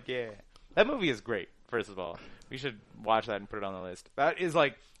put it in. I'm like, yeah, that movie is great. First of all, we should watch that and put it on the list. That is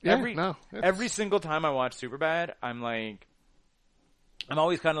like every single time I watch Superbad, I'm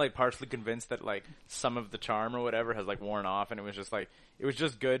always kind of like partially convinced that like some of the charm or whatever has like worn off, and it was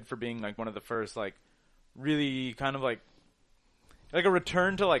just good for being like one of the first like really kind of like a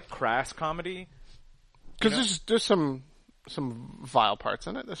return to like crass comedy. Because there's some vile parts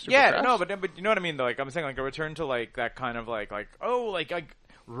in it. That's super crass. No, but you know what I mean though. Like I'm saying, like a return to like that kind of like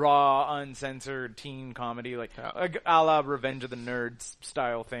raw, uncensored teen comedy, like a la Revenge of the Nerds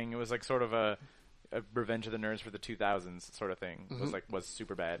style thing. It was like sort of a Revenge of the Nerds for the 2000s sort of thing. Was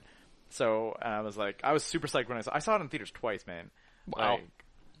super bad. So I was super psyched when I saw it in theaters twice, man. Wow.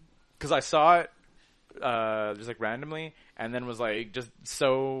 Because I saw it just like randomly, and then was like just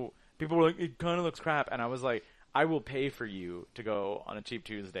so people were like, it kind of looks crap, and I was like, I will pay for you to go on a cheap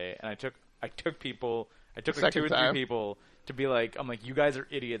Tuesday, and I took like 2 or 3 people to be like, I'm like, you guys are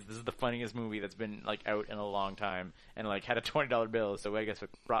idiots. This is the funniest movie that's been like out in a long time, and like had a $20 bill. So I guess I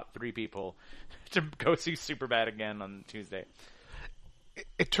brought 3 people to go see Superbad again on Tuesday.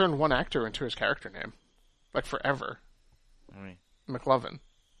 It turned one actor into his character name, like forever. McLovin.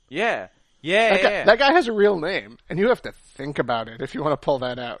 Yeah. That guy has a real name, and you have to think about it if you want to pull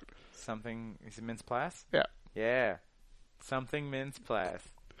that out. Something is it Mintz-Plasse? Yeah. Yeah. Something Mintz-Plasse.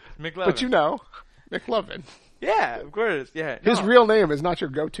 McLovin. But McLovin. Yeah, of course. Yeah. His real name is not your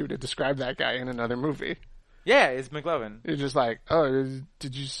go-to to describe that guy in another movie. Yeah, it's McLovin. You're just like, oh,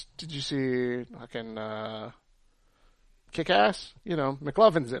 did you see fucking Kick-Ass?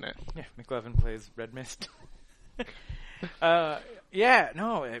 McLovin's in it. Yeah, McLovin plays Red Mist. We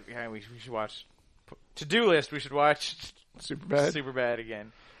should watch. To-do list, we should watch Superbad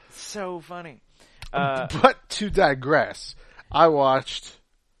again. So funny. But to digress, I watched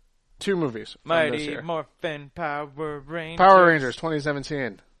 2 movies. Mighty Morphin Power Rangers. Power Rangers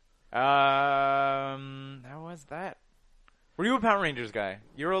 2017. How was that? Were you a Power Rangers guy?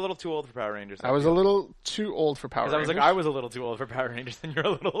 You were a little too old for Power Rangers. I was a little too old for Power Rangers. I was like, I was a little too old for Power Rangers, and you're a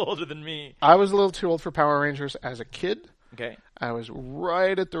little older than me. I was a little too old for Power Rangers as a kid. Okay. I was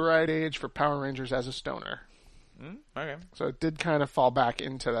right at the right age for Power Rangers as a stoner. Okay. So it did kind of fall back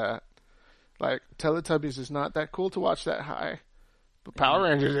into that. Like, Teletubbies is not that cool to watch that high. But Power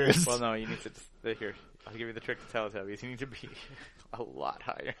Rangers is. Well, no, you need to here. I'll give you the trick to Teletubbies. You need to be a lot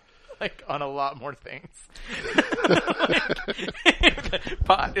higher. like on a lot more things.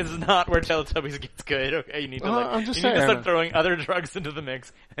 Pot is not where Teletubbies gets good. Okay, you need to I'm just you saying. need to start throwing other drugs into the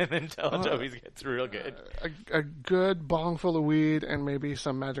mix, and then Teletubbies gets real good. A good bong full of weed and maybe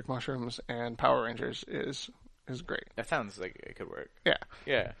some magic mushrooms and Power Rangers is great. That sounds like it could work. Yeah.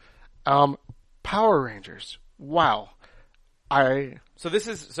 Yeah. Power Rangers. Wow. So this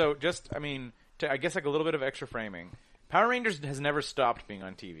is I guess like a little bit of extra framing. Power Rangers has never stopped being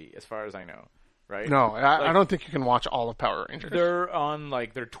on TV, as far as I know. Right? No, I don't think you can watch all of Power Rangers. They're on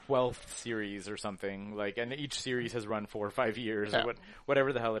like their 12th series or something, like, and each series has run 4 or 5 years or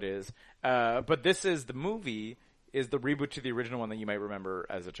whatever the hell it is. But this is the movie is the reboot to the original one that you might remember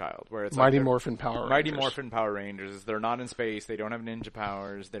as a child, where it's Mighty like Morphin Power Rangers. Mighty Morphin Power Rangers. They're not in space. They don't have ninja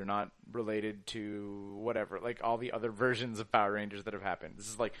powers. They're not related to whatever, like all the other versions of Power Rangers that have happened. This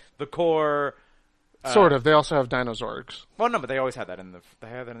is like the core. Sort of. They also have Dinozorgs. Well, no, but they always had that in the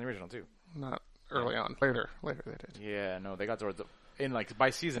original too. Not early on. Later they did. Yeah, no, they got Zords in like by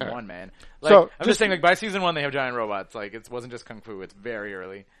season 1, man. Like, So, I'm just saying, like by season 1, they have giant robots. Like it wasn't just kung fu; it's very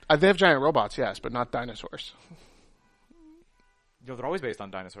early. They have giant robots, yes, but not dinosaurs. Yo, they're always based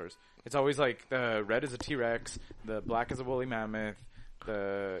on dinosaurs. It's always like the red is a T-Rex, the black is a woolly mammoth.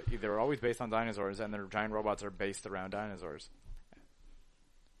 They're always based on dinosaurs, and their giant robots are based around dinosaurs.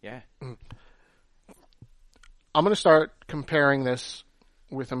 Yeah. I'm going to start comparing this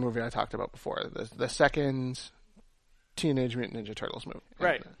with a movie I talked about before, the second Teenage Mutant Ninja Turtles movie.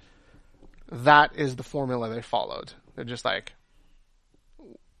 Right. And that is the formula they followed. They're just like,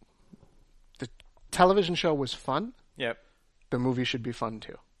 the television show was fun. Yep. The movie should be fun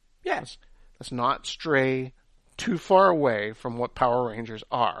too. Yeah. Let's not stray too far away from what Power Rangers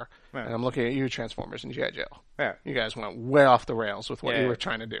are. Right. And I'm looking at you, Transformers and G.I. Joe. Yeah. You guys went way off the rails with what you were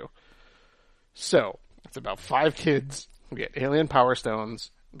trying to do. So, it's about 5 kids who get alien power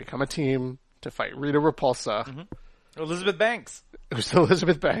stones, become a team to fight Rita Repulsa. Mm-hmm. Elizabeth Banks. It was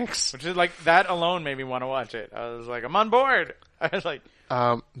Elizabeth Banks. Which is like, that alone made me want to watch it. I was like, I'm on board. I was like...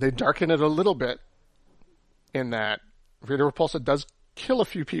 They darken it a little bit in that Rita Repulsa does kill a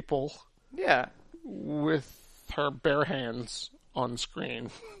few people. Yeah. With her bare hands on screen.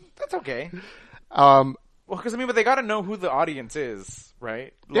 That's okay. Well, because but they got to know who the audience is,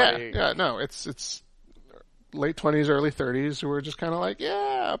 right? Yeah, no, it's late 20s, early 30s who were just kind of like,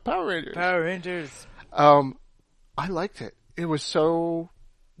 yeah, Power Rangers. Power Rangers. I liked it. It was so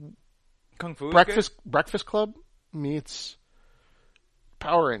Kung Fu. Breakfast Club meets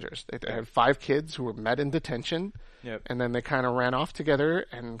Power Rangers. They had 5 kids who were met in detention. Yep. And then they kind of ran off together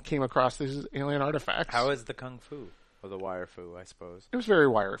and came across these alien artifacts. How is the Kung Fu? Or the Wire Fu, I suppose. It was very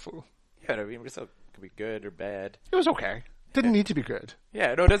Wire Fu. Yeah, I mean, it could be good or bad. It was okay. Didn't need to be good.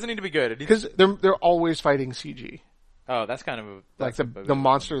 Yeah, no, it doesn't need to be good. Because they're always fighting CG. Oh, that's kind of like the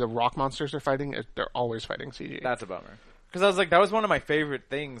monster, the rock monsters they're fighting, they're always fighting CG. That's a bummer. Because I was like, that was one of my favorite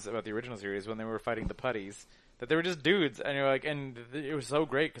things about the original series when they were fighting the putties. That they were just dudes, and you're like, and it was so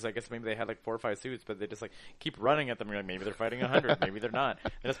great because I guess maybe they had like 4 or 5 suits, but they just like keep running at them. You're like, maybe they're fighting 100, maybe they're not.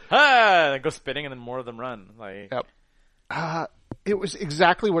 They just and go spinning, and then more of them run. Like, yep. It was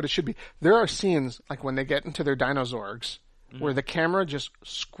exactly what it should be. There are scenes like when they get into their Dinozorgs where the camera just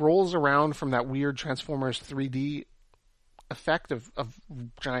scrolls around from that weird Transformers 3D effect of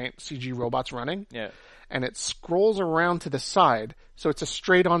giant CG robots running. Yeah. And it scrolls around to the side, so it's a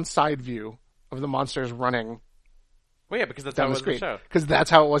straight-on side view of the monsters running. Well, yeah, because that's how it was in the show. Because that's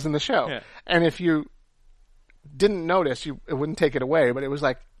how it was in the show. Yeah. And if you didn't notice, it wouldn't take it away, but it was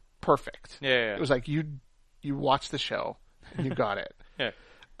like perfect. Yeah. It was like you watched the show, and you got it. Yeah.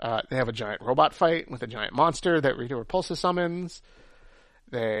 They have a giant robot fight with a giant monster that Rita Repulsa summons.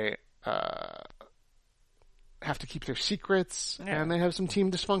 They have to keep their secrets, and they have some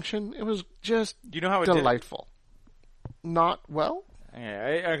team dysfunction. It was just delightful. Not well.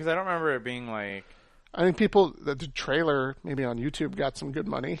 Yeah, because I don't remember it being like... I think the trailer, maybe on YouTube, got some good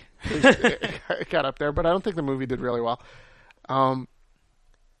money. It got up there, but I don't think the movie did really well.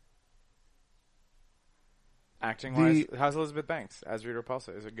 Acting-wise, how's Elizabeth Banks as Rita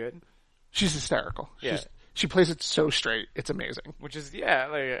Repulsa? Is it good? She's hysterical. Yeah. She plays it so straight. It's amazing. Which is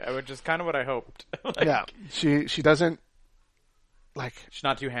kind of what I hoped. Yeah. She doesn't, like... She's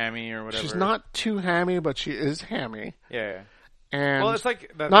not too hammy or whatever. She's not too hammy, but she is hammy. Yeah. And well, it's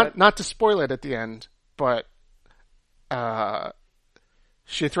like... Not to spoil it at the end, but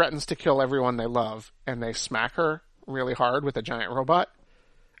she threatens to kill everyone they love, and they smack her really hard with a giant robot.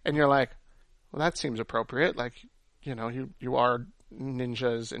 And you're like, well, that seems appropriate. Like, you are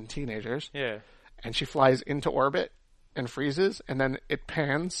ninjas and teenagers. Yeah. And she flies into orbit and freezes, and then it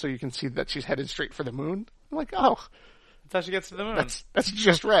pans so you can see that she's headed straight for the moon. I'm like, oh, That's how she gets to the moon. That's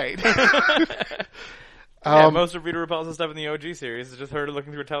just right. Yeah, most of Rita Repulsa's stuff in the OG series is just her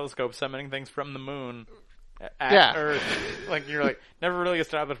looking through a telescope, summoning things from the moon at Earth. Like, you're like, never really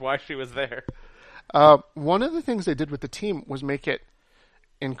established why she was there. One of the things they did with the team was make it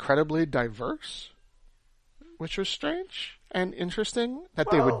incredibly diverse, which was strange and interesting that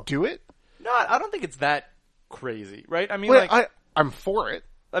they would do it. No, I don't think it's that crazy, right? I mean, Well, I'm for it.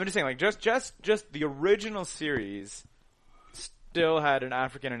 I'm just saying, like, just the original series still had an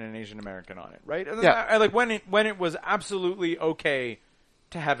African and an Asian American on it, right? And Yeah. like when it was absolutely okay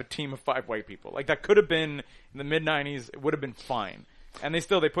to have a team of 5 white people, like that could have been in the mid '90s. It would have been fine. And they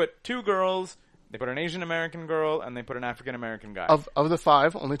put 2 girls, they put an Asian American girl, and they put an African American guy. Of the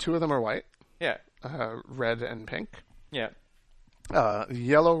 5, only 2 of them are white. Yeah, Red and pink. yeah.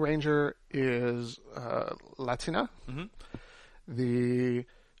 Yellow Ranger is Latina. Mm-hmm. The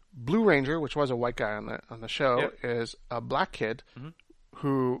Blue Ranger, which was a white guy on the show, Yep. is a black kid Mm-hmm.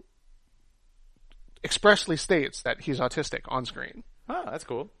 who expressly states that he's autistic on screen. Oh, that's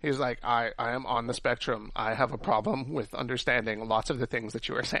cool. He's like, I am on the spectrum. I have a problem with understanding lots of the things that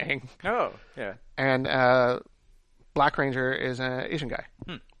you are saying. Oh, yeah. And Black Ranger is an Asian guy.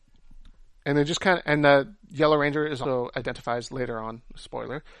 And they just and the Yellow Ranger is also identifies later on,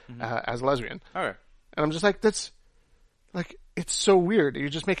 spoiler, as lesbian. Okay. And I'm just like, that's like, it's so weird. You're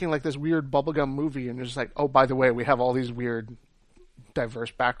just making like this weird bubblegum movie, and you're just like, oh, by the way, we have all these weird,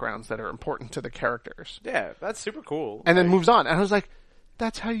 diverse backgrounds that are important to the characters. Yeah, that's super cool. And then moves on. And I was like,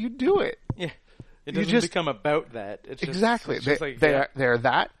 that's how you do it. Yeah, it doesn't become about that. It's just, Exactly. It's just They're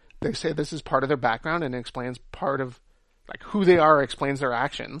that. They say this is part of their background and it explains part of like who they are, explains their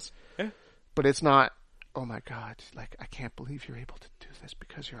actions. Yeah. But it's not, oh my God, like, I can't believe you're able to do this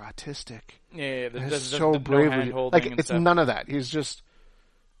because you're autistic. Yeah, It's so brave of you. Like, it's none of that. He's just,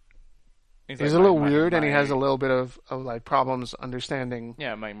 he's a little weird, and he has a little bit of like problems understanding.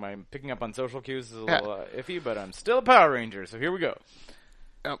 Yeah, my picking up on social cues is a little iffy, but I'm still a Power Ranger, so here we go.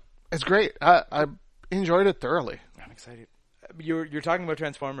 It's great. I enjoyed it thoroughly. I'm excited. You're talking about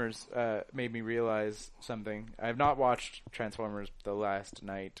Transformers made me realize something. I have not watched Transformers The Last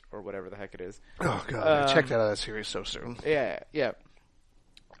Night or whatever the heck it is. Oh God, I checked out of that series so soon. Yeah.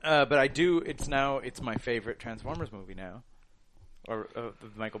 But I do. It's my favorite Transformers movie now, or the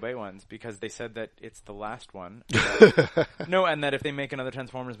Michael Bay ones, because they said that it's the last one. No, and that if they make another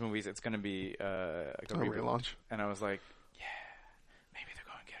Transformers movies, it's going to be a relaunch. And I was like,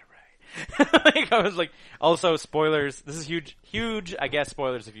 like, I was like, also spoilers. This is huge. I guess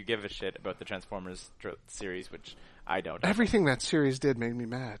spoilers if you give a shit about the Transformers series, which I don't. Everything that series did made me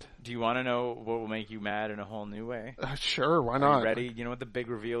mad. Do you want to know what will make you mad in a whole new way? Sure, why Are not? you ready? You know what the big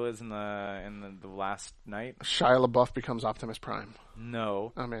reveal is in the Last Night? Shia LaBeouf becomes Optimus Prime.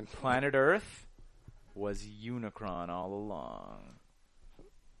 No, I'm in. Planet Earth was Unicron all along.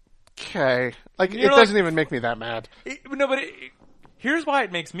 Okay, like You're it doesn't even make me that mad. Here's why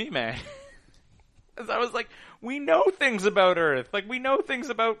it makes me mad. As I was like, we know things about Earth. Like, we know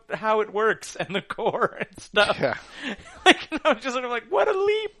things about how it works and the core and stuff. Yeah. Like, I was just sort of like, what a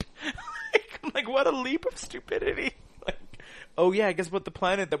leap. like, what a leap of stupidity. Like, oh yeah, guess what? The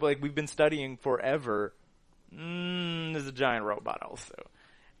planet that we've been studying forever, there's a giant robot also.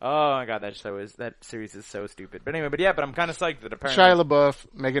 Oh my God, that series is so stupid. But anyway, but I'm kind of psyched that apparently Shia LaBeouf,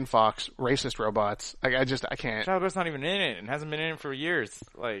 Megan Fox, racist robots. I can't. Shia LaBeouf's not even in it and hasn't been in it for years.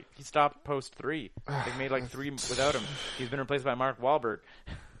 Like, he stopped post 3. They made like 3 without him. He's been replaced by Mark Wahlberg.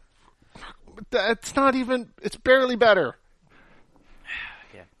 That's not even. It's barely better.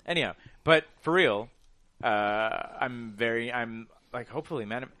 Yeah. Anyhow, but for real, I'm like, hopefully,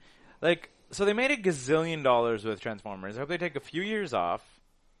 man. Like, so they made $1 gazillion with Transformers. I hope they take a few years off.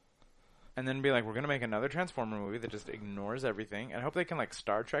 And then be like, we're going to make another Transformer movie that just ignores everything. And I hope they can, like,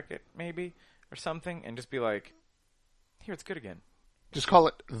 Star Trek it, maybe, or something. And just be like, here, it's good again. Just call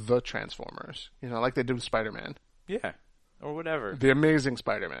it The Transformers. You know, like they did with Spider-Man. Yeah. Or whatever. The Amazing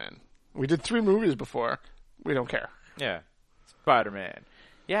Spider-Man. We did 3 movies before. We don't care. Yeah. Spider-Man.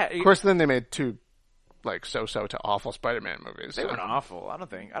 Yeah. Of course, then they made 2, like, so-so to awful Spider-Man movies. They weren't awful. I don't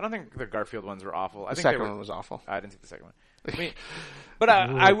think the Garfield ones were awful. The second one was awful. I didn't see the second one. I mean, but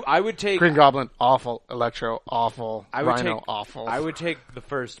I would take Green Goblin, awful. Electro, awful. Rhino, awful. I would take the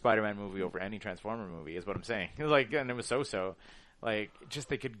first Spider-Man movie over any Transformer movie, is what I'm saying. Like, and it was so. Like, just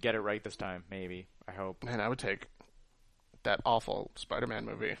they could get it right this time, maybe. I hope. Man, I would take that awful Spider-Man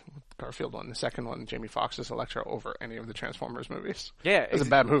movie, Garfield one, the second one, Jamie Foxx's Electro, over any of the Transformers movies. Yeah, it's a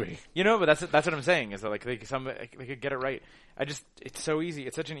bad movie. You know, but that's what I'm saying, is that like they could get it right. It's so easy.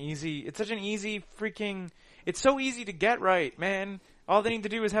 It's so easy to get right, man. All they need to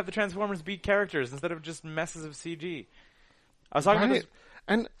do is have the Transformers be characters instead of just messes of CG. I was talking about this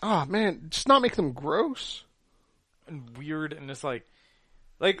And, oh man, just not make them gross. and weird and just like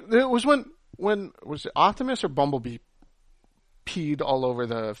It was when was it Optimus or Bumblebee peed all over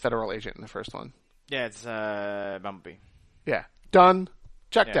the federal agent in the first one? yeah, it's Bumblebee. Yeah. Done.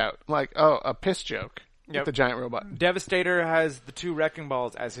 Checked Yeah. out. Like, oh, a piss joke with Yep. the giant robot. Devastator has the 2 wrecking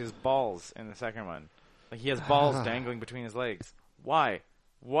balls as his balls in the second one. Like he has balls dangling between his legs. Why?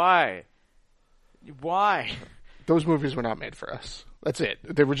 Those movies were not made for us. That's it.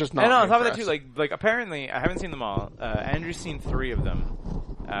 They were just not. And on made top of for that us. too, like apparently I haven't seen them all. Andrew's seen 3 of them,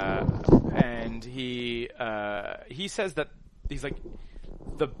 and he says that he's like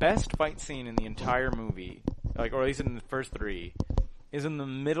the best fight scene in the entire movie, like or at least in the first 3, is in the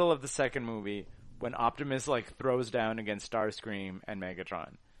middle of the second movie when Optimus like throws down against Starscream and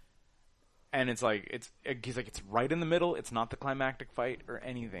Megatron. And it's like he's like it's right in the middle. It's not the climactic fight or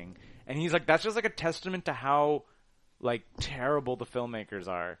anything. And he's like that's just like a testament to how like terrible the filmmakers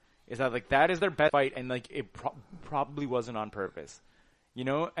are. Is that like that is their best fight and like it probably wasn't on purpose, you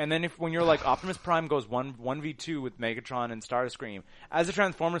know? And then when you're like Optimus Prime goes 1v2 with Megatron and Starscream, as a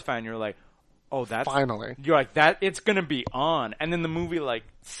Transformers fan, you're like, oh, that's finally. You're like that. It's gonna be on, and then the movie like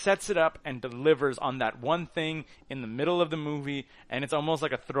sets it up and delivers on that one thing in the middle of the movie, and it's almost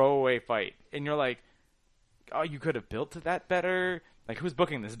like a throwaway fight. And you're like, oh, you could have built that better. Like who's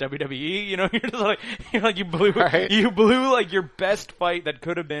booking this? WWE? You know, you're just like you blew like your best fight that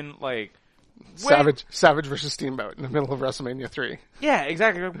could have been like Savage versus Steamboat in the middle of WrestleMania 3. Yeah,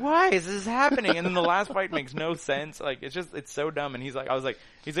 exactly. Like, why is this happening? And then the last fight makes no sense. Like it's so dumb. And he's like,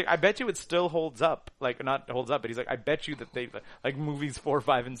 I bet you it still holds up. Like not holds up, but he's like, I bet you that they like movies 4,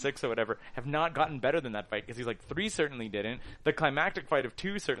 5, and 6 or whatever have not gotten better than that fight because he's like 3 certainly didn't. The climactic fight of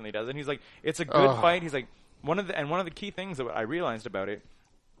 2 certainly doesn't. He's like, it's a good fight. He's like one of the key things that I realized about it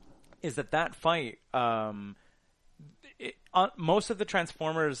is that fight. Most of the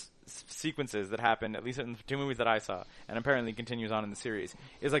Transformers sequences that happened, at least in the 2 movies that I saw, and apparently continues on in the series,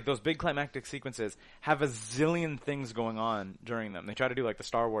 is like those big climactic sequences have a zillion things going on during them. They try to do like the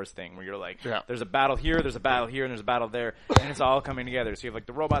Star Wars thing where you're like, there's a battle here, there's a battle here, and there's a battle there, and it's all coming together. So you have like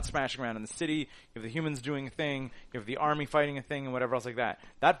the robots smashing around in the city, you have the humans doing a thing, you have the army fighting a thing, and whatever else like that.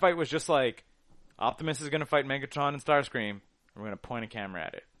 That fight was just like, Optimus is going to fight Megatron and Starscream, and we're going to point a camera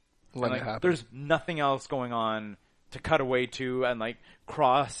at it. Let it happen. There's nothing else going on to cut away to and like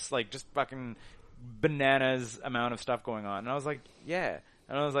cross like just fucking bananas amount of stuff going on. And I was like, yeah.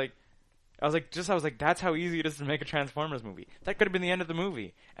 And I was like, that's how easy it is to make a Transformers movie. That could have been the end of the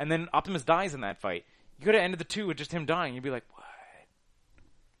movie. And then Optimus dies in that fight. You could have ended the 2 with just him dying. You'd be like, what?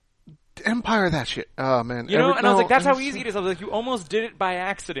 Empire that shit. Oh man. You know, and I was like, that's how easy it is. I was like, you almost did it by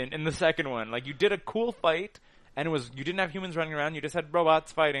accident in the second one. Like you did a cool fight and you didn't have humans running around, you just had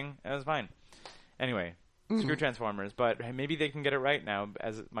robots fighting, and it was fine. Anyway. Screw Transformers, but maybe they can get it right now.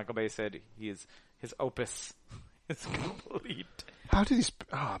 As Michael Bay said, his opus is complete. How did he?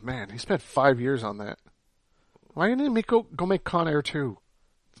 Oh man, he spent 5 years on that. Why didn't he go make Con Air 2?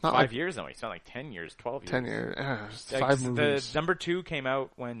 It's not 5 years? No, he spent like 10 years, 12 years. 10 years. Like, 5 movies. The number 2 came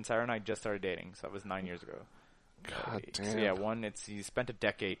out when Sarah and I just started dating, so that was 9 years ago. God damn. So yeah, he spent a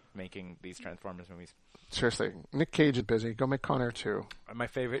decade making ththese Transformers movies. Seriously, Nick Cage is busy. Go make Con Air 2. My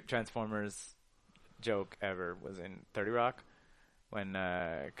favorite Transformers joke ever was in 30 Rock when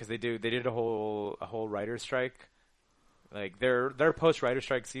because they did a whole writer's strike. Like their post writer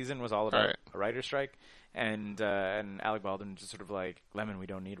strike season was all about a writer's strike, and Alec Baldwin just sort of like, Lemon, we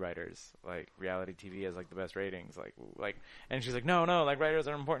don't need writers. Like reality TV has like the best ratings. Like and she's like, no, like writers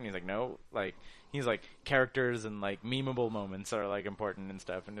are important. He's like, no, like he's like characters and like memeable moments are like important and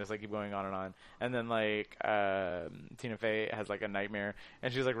stuff, and just like keep going on. And then like Tina Fey has like a nightmare,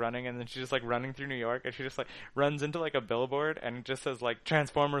 and she's like running, and then she's just like running through New York, and she just like runs into like a billboard, and it just says like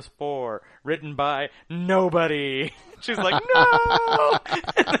Transformers 4 written by nobody. She's like, no,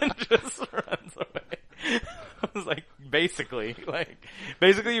 and then just runs away. I was like, basically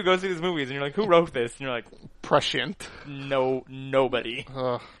you go see these movies and you're like, who wrote this? And you're like, prescient. Nobody.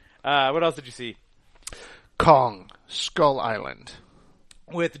 What else did you see? Kong, Skull Island.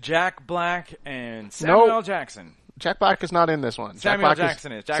 With Jack Black and Samuel L. Jackson. Jack Black is not in this one. Samuel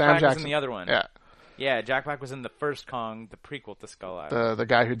Jackson is. Jack Black was in the other one. Yeah. Yeah, Jack Black was in the first Kong, the prequel to Skull Island. The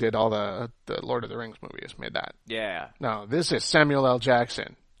guy who did all the Lord of the Rings movies made that. Yeah. No, this is Samuel L.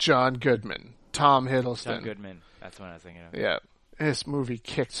 Jackson, John Goodman, Tom Hiddleston. John Goodman. That's what I was thinking of. Yeah. This movie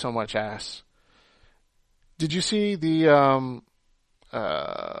kicked so much ass. Did you see the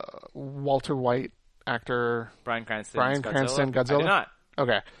Walter White actor? Bryan Cranston, Godzilla? I did not.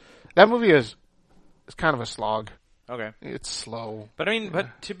 Okay. That movie is kind of a slog. Okay. It's slow. But I mean,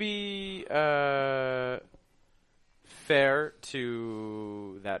 but to be fair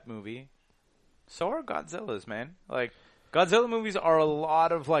to that movie, so are Godzilla's, man. Like, Godzilla movies are a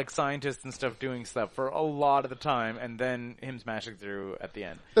lot of, like, scientists and stuff doing stuff for a lot of the time, and then him smashing through at the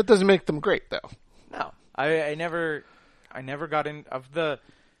end. That doesn't make them great, though. No. I never got in... Of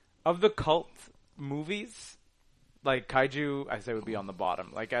the cult movies, like, kaiju, I say would be on the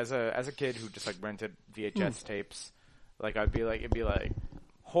bottom. Like, as a kid who just, like, rented VHS tapes, like, it'd be like,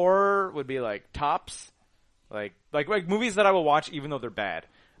 horror would be, like, tops. Like movies that I will watch even though they're bad.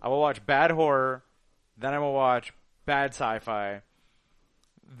 I will watch bad horror, then I will watch bad sci-fi,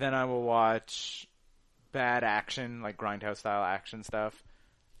 then I will watch bad action, like Grindhouse style action stuff,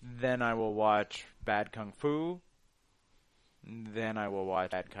 then I will watch bad kung fu, then I will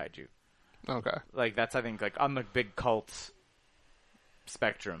watch bad kaiju. Okay. Like, that's, I think, like, on the big cult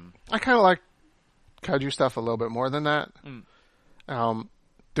spectrum. I kind of like kaiju stuff a little bit more than that.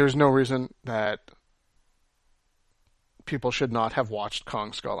 There's no reason that people should not have watched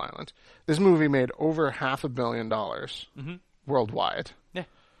Kong Skull Island. This movie made over $500 million worldwide. Yeah.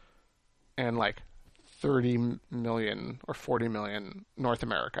 And like 30 million or 40 million North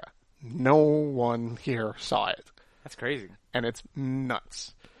America. No one here saw it. That's crazy. And it's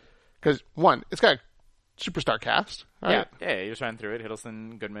nuts. Because, one, it's got a superstar cast. Right? Yeah, you just ran through it.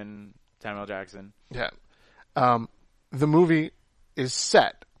 Hiddleston, Goodman, Samuel Jackson. Yeah. The movie is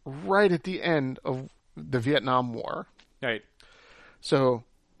set right at the end of the Vietnam War. Right. So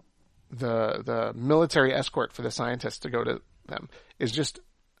the military escort for the scientists to go to them is just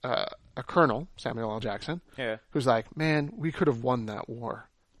a colonel, Samuel L. Jackson, who's like, man, we could have won that war.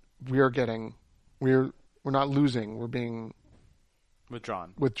 We're not losing. We're being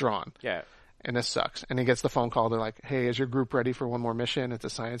withdrawn. Yeah. And this sucks. And he gets the phone call. They're like, hey, is your group ready for one more mission? It's a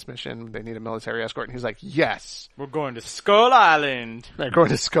science mission. They need a military escort. And he's like, yes. We're going to Skull Island. They're going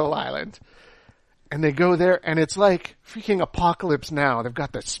to Skull Island. And they go there, and it's like freaking Apocalypse Now. They've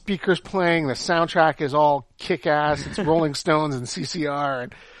got the speakers playing. The soundtrack is all kick-ass. It's Rolling Stones and CCR.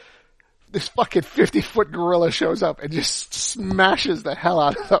 And this fucking 50-foot gorilla shows up and just smashes the hell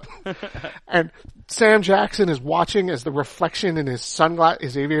out of them. And Sam Jackson is watching as the reflection in his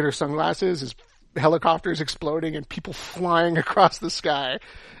aviator sunglasses, his helicopter is exploding and people flying across the sky.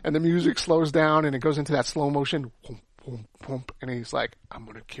 And the music slows down and it goes into that slow motion. Boom, boom, and he's like, I'm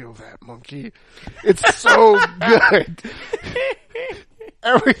going to kill that monkey. It's so good.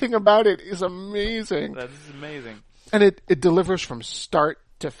 Everything about it is amazing. That's amazing. And it delivers from start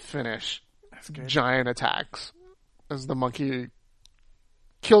to finish. That's good. Giant attacks as the monkey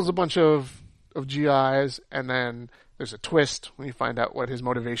kills a bunch of GIs, and then there's a twist when you find out what his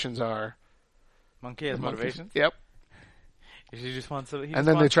motivations are. Monkey has motivations? Yep. He just wants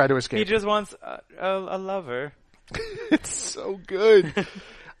they try to escape. He just wants a lover. It's so good.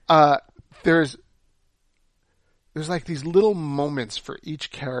 There's like these little moments for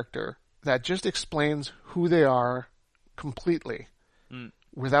each character that just explains who they are completely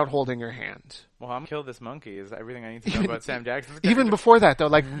without holding your hand. Well, I'm gonna kill this monkey is everything I need to know about Sam Jackson's character. Even before that, though,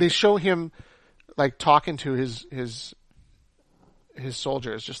 like they show him like talking to his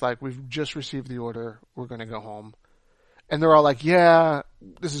soldiers, just like, we've just received the order, we're going to go home. And they're all like, yeah,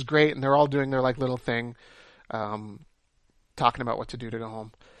 this is great. And they're all doing their like little thing. Talking about what to do to go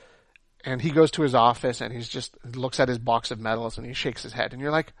home. And he goes to his office and he's just looks at his box of medals and he shakes his head. And you're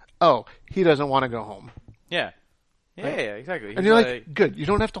like, oh, he doesn't want to go home. Yeah. Yeah, right? Yeah, exactly. And you're like, good. You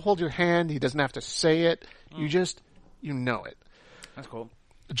don't have to hold your hand. He doesn't have to say it. You know it. That's cool.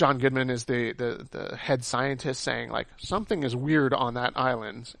 John Goodman is the head scientist saying, like, something is weird on that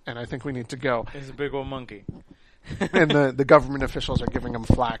island and I think we need to go. It's a big old monkey. And the government officials are giving him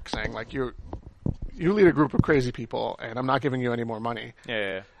flack saying, like, you lead a group of crazy people, and I'm not giving you any more money.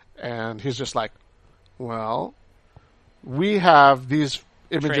 Yeah. And he's just like, well, we have these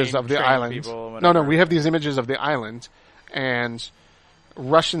images of the island. No, we have these images of the island, and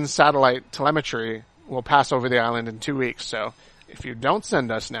Russian satellite telemetry will pass over the island in 2 weeks. So if you don't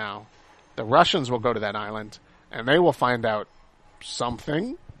send us now, the Russians will go to that island, and they will find out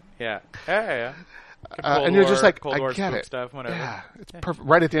something. Yeah. And you're just like, I get it. Stuff, whatever. Yeah, it's perfect.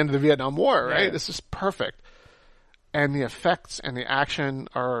 Right at the end of the Vietnam War, right? Yeah. This is perfect. And the effects and the action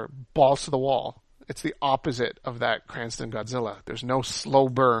are balls to the wall. It's the opposite of that Cranston Godzilla. There's no slow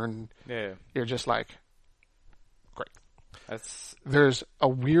burn. Yeah. You're just like, great. There's a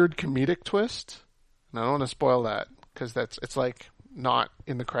weird comedic twist. And I don't want to spoil that because it's like not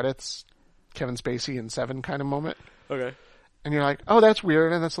in the credits, Kevin Spacey in Seven kind of moment. Okay. And you're like, oh, that's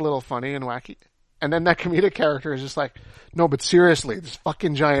weird and that's a little funny and wacky. And then that comedic character is just like, no, but seriously, this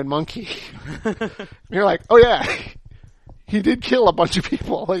fucking giant monkey. And you're like, oh yeah, he did kill a bunch of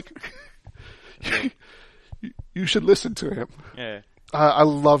people. Like, You should listen to him. Yeah. I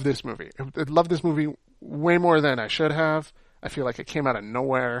love this movie. I love this movie way more than I should have. I feel like it came out of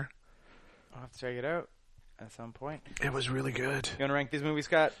nowhere. I'll have to check it out at some point. It was really good. You want to rank these movies,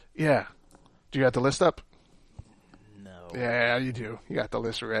 Scott? Yeah. Do you got the list up? No. Yeah, you do. You got the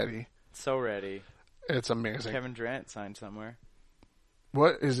list ready. So ready. It's amazing. Kevin Durant signed somewhere.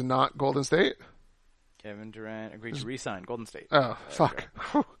 What? Is it not Golden State? Kevin Durant agreed to re-sign Golden State. Oh, fuck.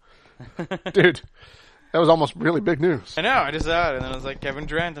 Dude, that was almost really big news. I know, I just saw it, and then I was like, Kevin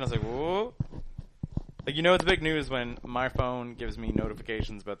Durant, and I was like, whoa. Like, you know it's big news when my phone gives me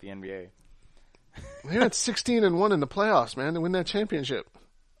notifications about the NBA. They went 16-1 in the playoffs, man, to win that championship.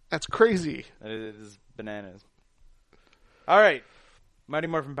 That's crazy. That is bananas. All right. Mighty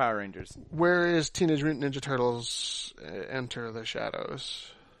Morphin Power Rangers. Where is Teenage Mutant Ninja Turtles Enter the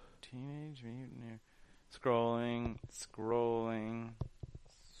Shadows? Teenage Mutant Ninja... Scrolling.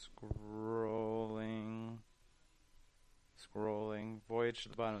 Voyage to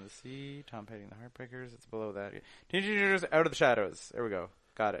the Bottom of the Sea. Tom Petty and the Heartbreakers. It's below that. Teenage Mutant Ninja Turtles Out of the Shadows. There we go.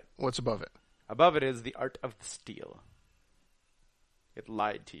 Got it. What's above it? Above it is The Art of the Steal. It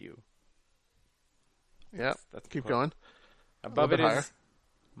lied to you. Yeah. That's Keep going. Above it higher. is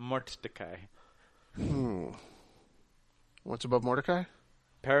Mordecai. What's above Mordecai?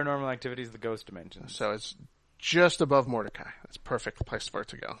 Paranormal Activities, The Ghost Dimension. So it's just above Mordecai. That's a perfect place for it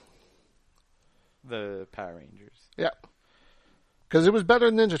to go. The Power Rangers. Yeah. Because it was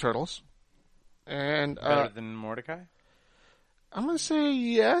better than Ninja Turtles. And Better than Mordecai? I'm going to say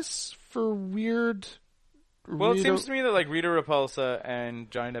yes for weird... Well, it seems to me that like Rita Repulsa and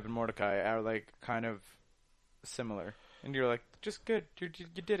Johnny Depp and Mordecai are like kind of similar. And you're like, just good. You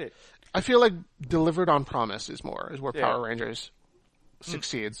did it. I feel like Delivered on Promise is where Power Rangers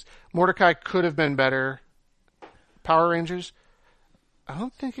succeeds. Mordecai could have been better. Power Rangers, I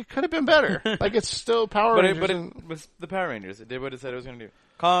don't think it could have been better. Like, it's still Power Rangers. But it was the Power Rangers. It did what it said it was going to do.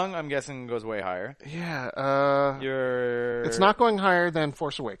 Kong, I'm guessing, goes way higher. Yeah. It's not going higher than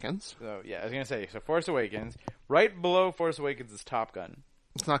Force Awakens. So, yeah, I was going to say, so Force Awakens. Right below Force Awakens is Top Gun.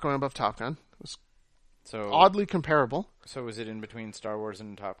 It's not going above Top Gun. It's so oddly comparable. So is it in between Star Wars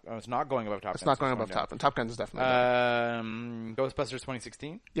and Top Gun? Oh, it's not going above Top Gun. It's not going above Top Gun. Top Gun is definitely Ghostbusters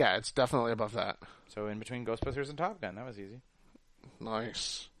 2016? Yeah, it's definitely above that. So in between Ghostbusters and Top Gun. That was easy.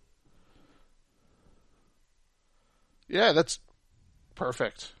 Nice. Yeah, that's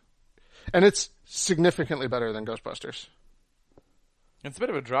perfect. And it's significantly better than Ghostbusters. It's a bit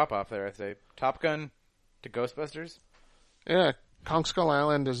of a drop-off there, I'd say. Top Gun to Ghostbusters? Yeah, Kong Skull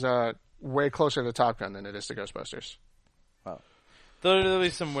Island is way closer to Top Gun than it is to Ghostbusters. Well, there'll be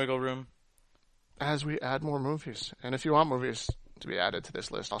some wiggle room. As we add more movies. And if you want movies to be added to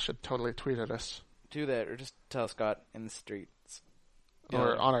this list, I should totally tweet at us. Do that, or just tell Scott in the streets.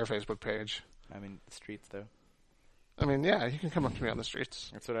 Or on our Facebook page. I mean, the streets, though. I mean, yeah, you can come up to me on the streets.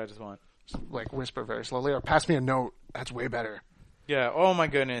 That's what I just want. Just, like, whisper very slowly, or pass me a note. That's way better. Yeah, oh my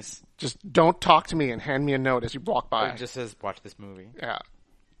goodness. Just don't talk to me and hand me a note as you walk by. It just says, watch this movie. Yeah.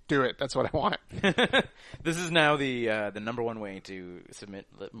 Do it. That's what I want. This is now the number one way to submit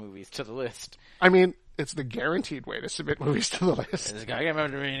movies to the list. I mean, it's the guaranteed way to submit movies to the list. This guy came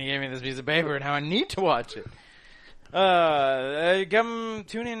up to me and he gave me this piece of paper and how I need to watch it. Come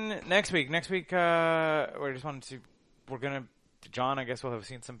tune in next week. Next week, John, I guess, will have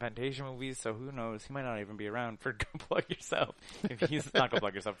seen some Fantasia movies, so who knows? He might not even be around for Go Plug Yourself. If he's not Go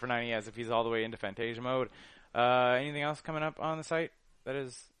Plug Yourself, for 9ES, if he's all the way into Fantasia mode. Anything else coming up on the site that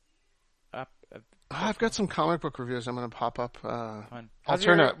is up? I've got some comic book reviews I'm going to pop up.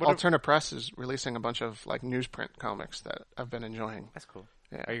 Alternate Press is releasing a bunch of like newsprint comics that I've been enjoying. That's cool.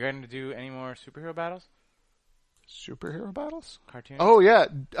 Yeah. Are you going to do any more superhero battles? Superhero battles? Cartoons? Oh, yeah.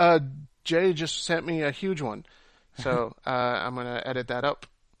 Jay just sent me a huge one. So I'm going to edit that up.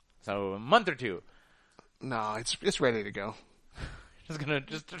 So a month or two. No, it's ready to go.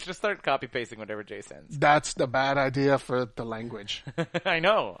 Just start copy pasting whatever Jay sends. That's the bad idea for the language. I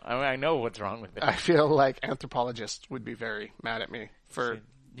know. I know what's wrong with it. I feel like anthropologists would be very mad at me for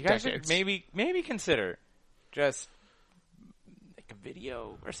you guys decades. Should maybe consider just like a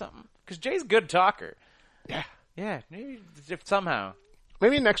video or something. Because Jay's a good talker. Yeah. Yeah. Maybe if somehow.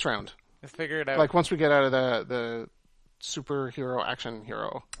 Maybe next round. Let's figure it out. Like once we get out of the superhero action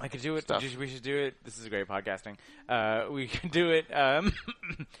hero. I could do it. Stuff. We should do it. This is great podcasting. We could do it.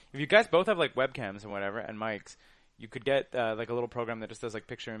 If you guys both have like webcams and whatever and mics, you could get like a little program that just does like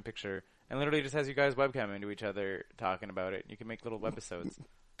picture in picture and literally just has you guys webcam into each other talking about it. You can make little webisodes.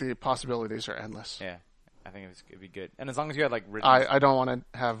 The possibilities are endless. Yeah, I think it'd be good. And as long as you had like written, I don't want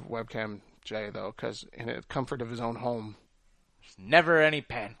to have webcam Jay though, because in the comfort of his own home, there's never any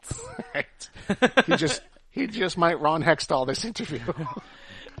pants. right? He just He just might Ron Hextall this interview.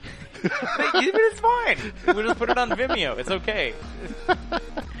 It's fine. We'll just put it on Vimeo. It's okay.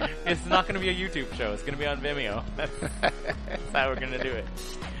 It's not going to be a YouTube show. It's going to be on Vimeo. That's how we're going to do it.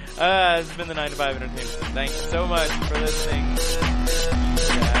 This has been the 9 to 5 Entertainment. Thanks so much for listening.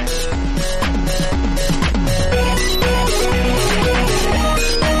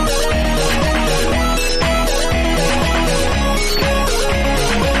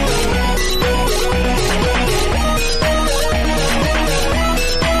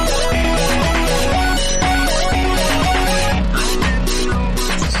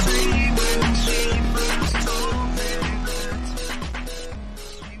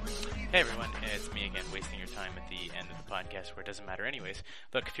 Hey everyone, it's me again, wasting your time at the end of the podcast where it doesn't matter anyways.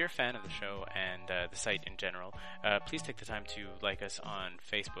 Look, if you're a fan of the show and the site in general, please take the time to like us on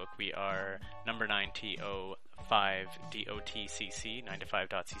Facebook. We are number 9TO5DOTCC,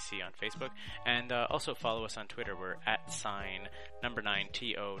 9to5.cc on Facebook, and also follow us on Twitter. We're at sign number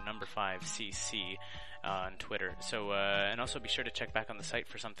 9TO number 5CC on Twitter. So, and also be sure to check back on the site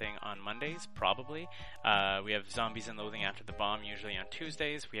for something on Mondays, probably. We have Zombies and Loathing After the Bomb usually on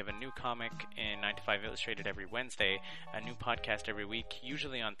Tuesdays. We have a new comic in 9 to 5 Illustrated every Wednesday, a new podcast every week,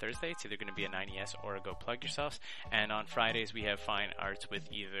 usually on Thursday. It's either going to be a 9ES or a Go Plug Yourselves. And on Fridays we have Fine Arts with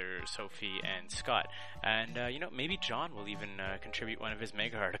either Sophie and Scott. And, maybe John will even contribute one of his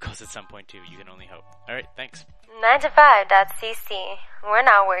mega articles at some point too. You can only hope. Alright, thanks. 9to5.cc. We're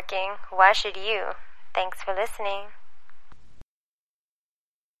not working. Why should you? Thanks for listening.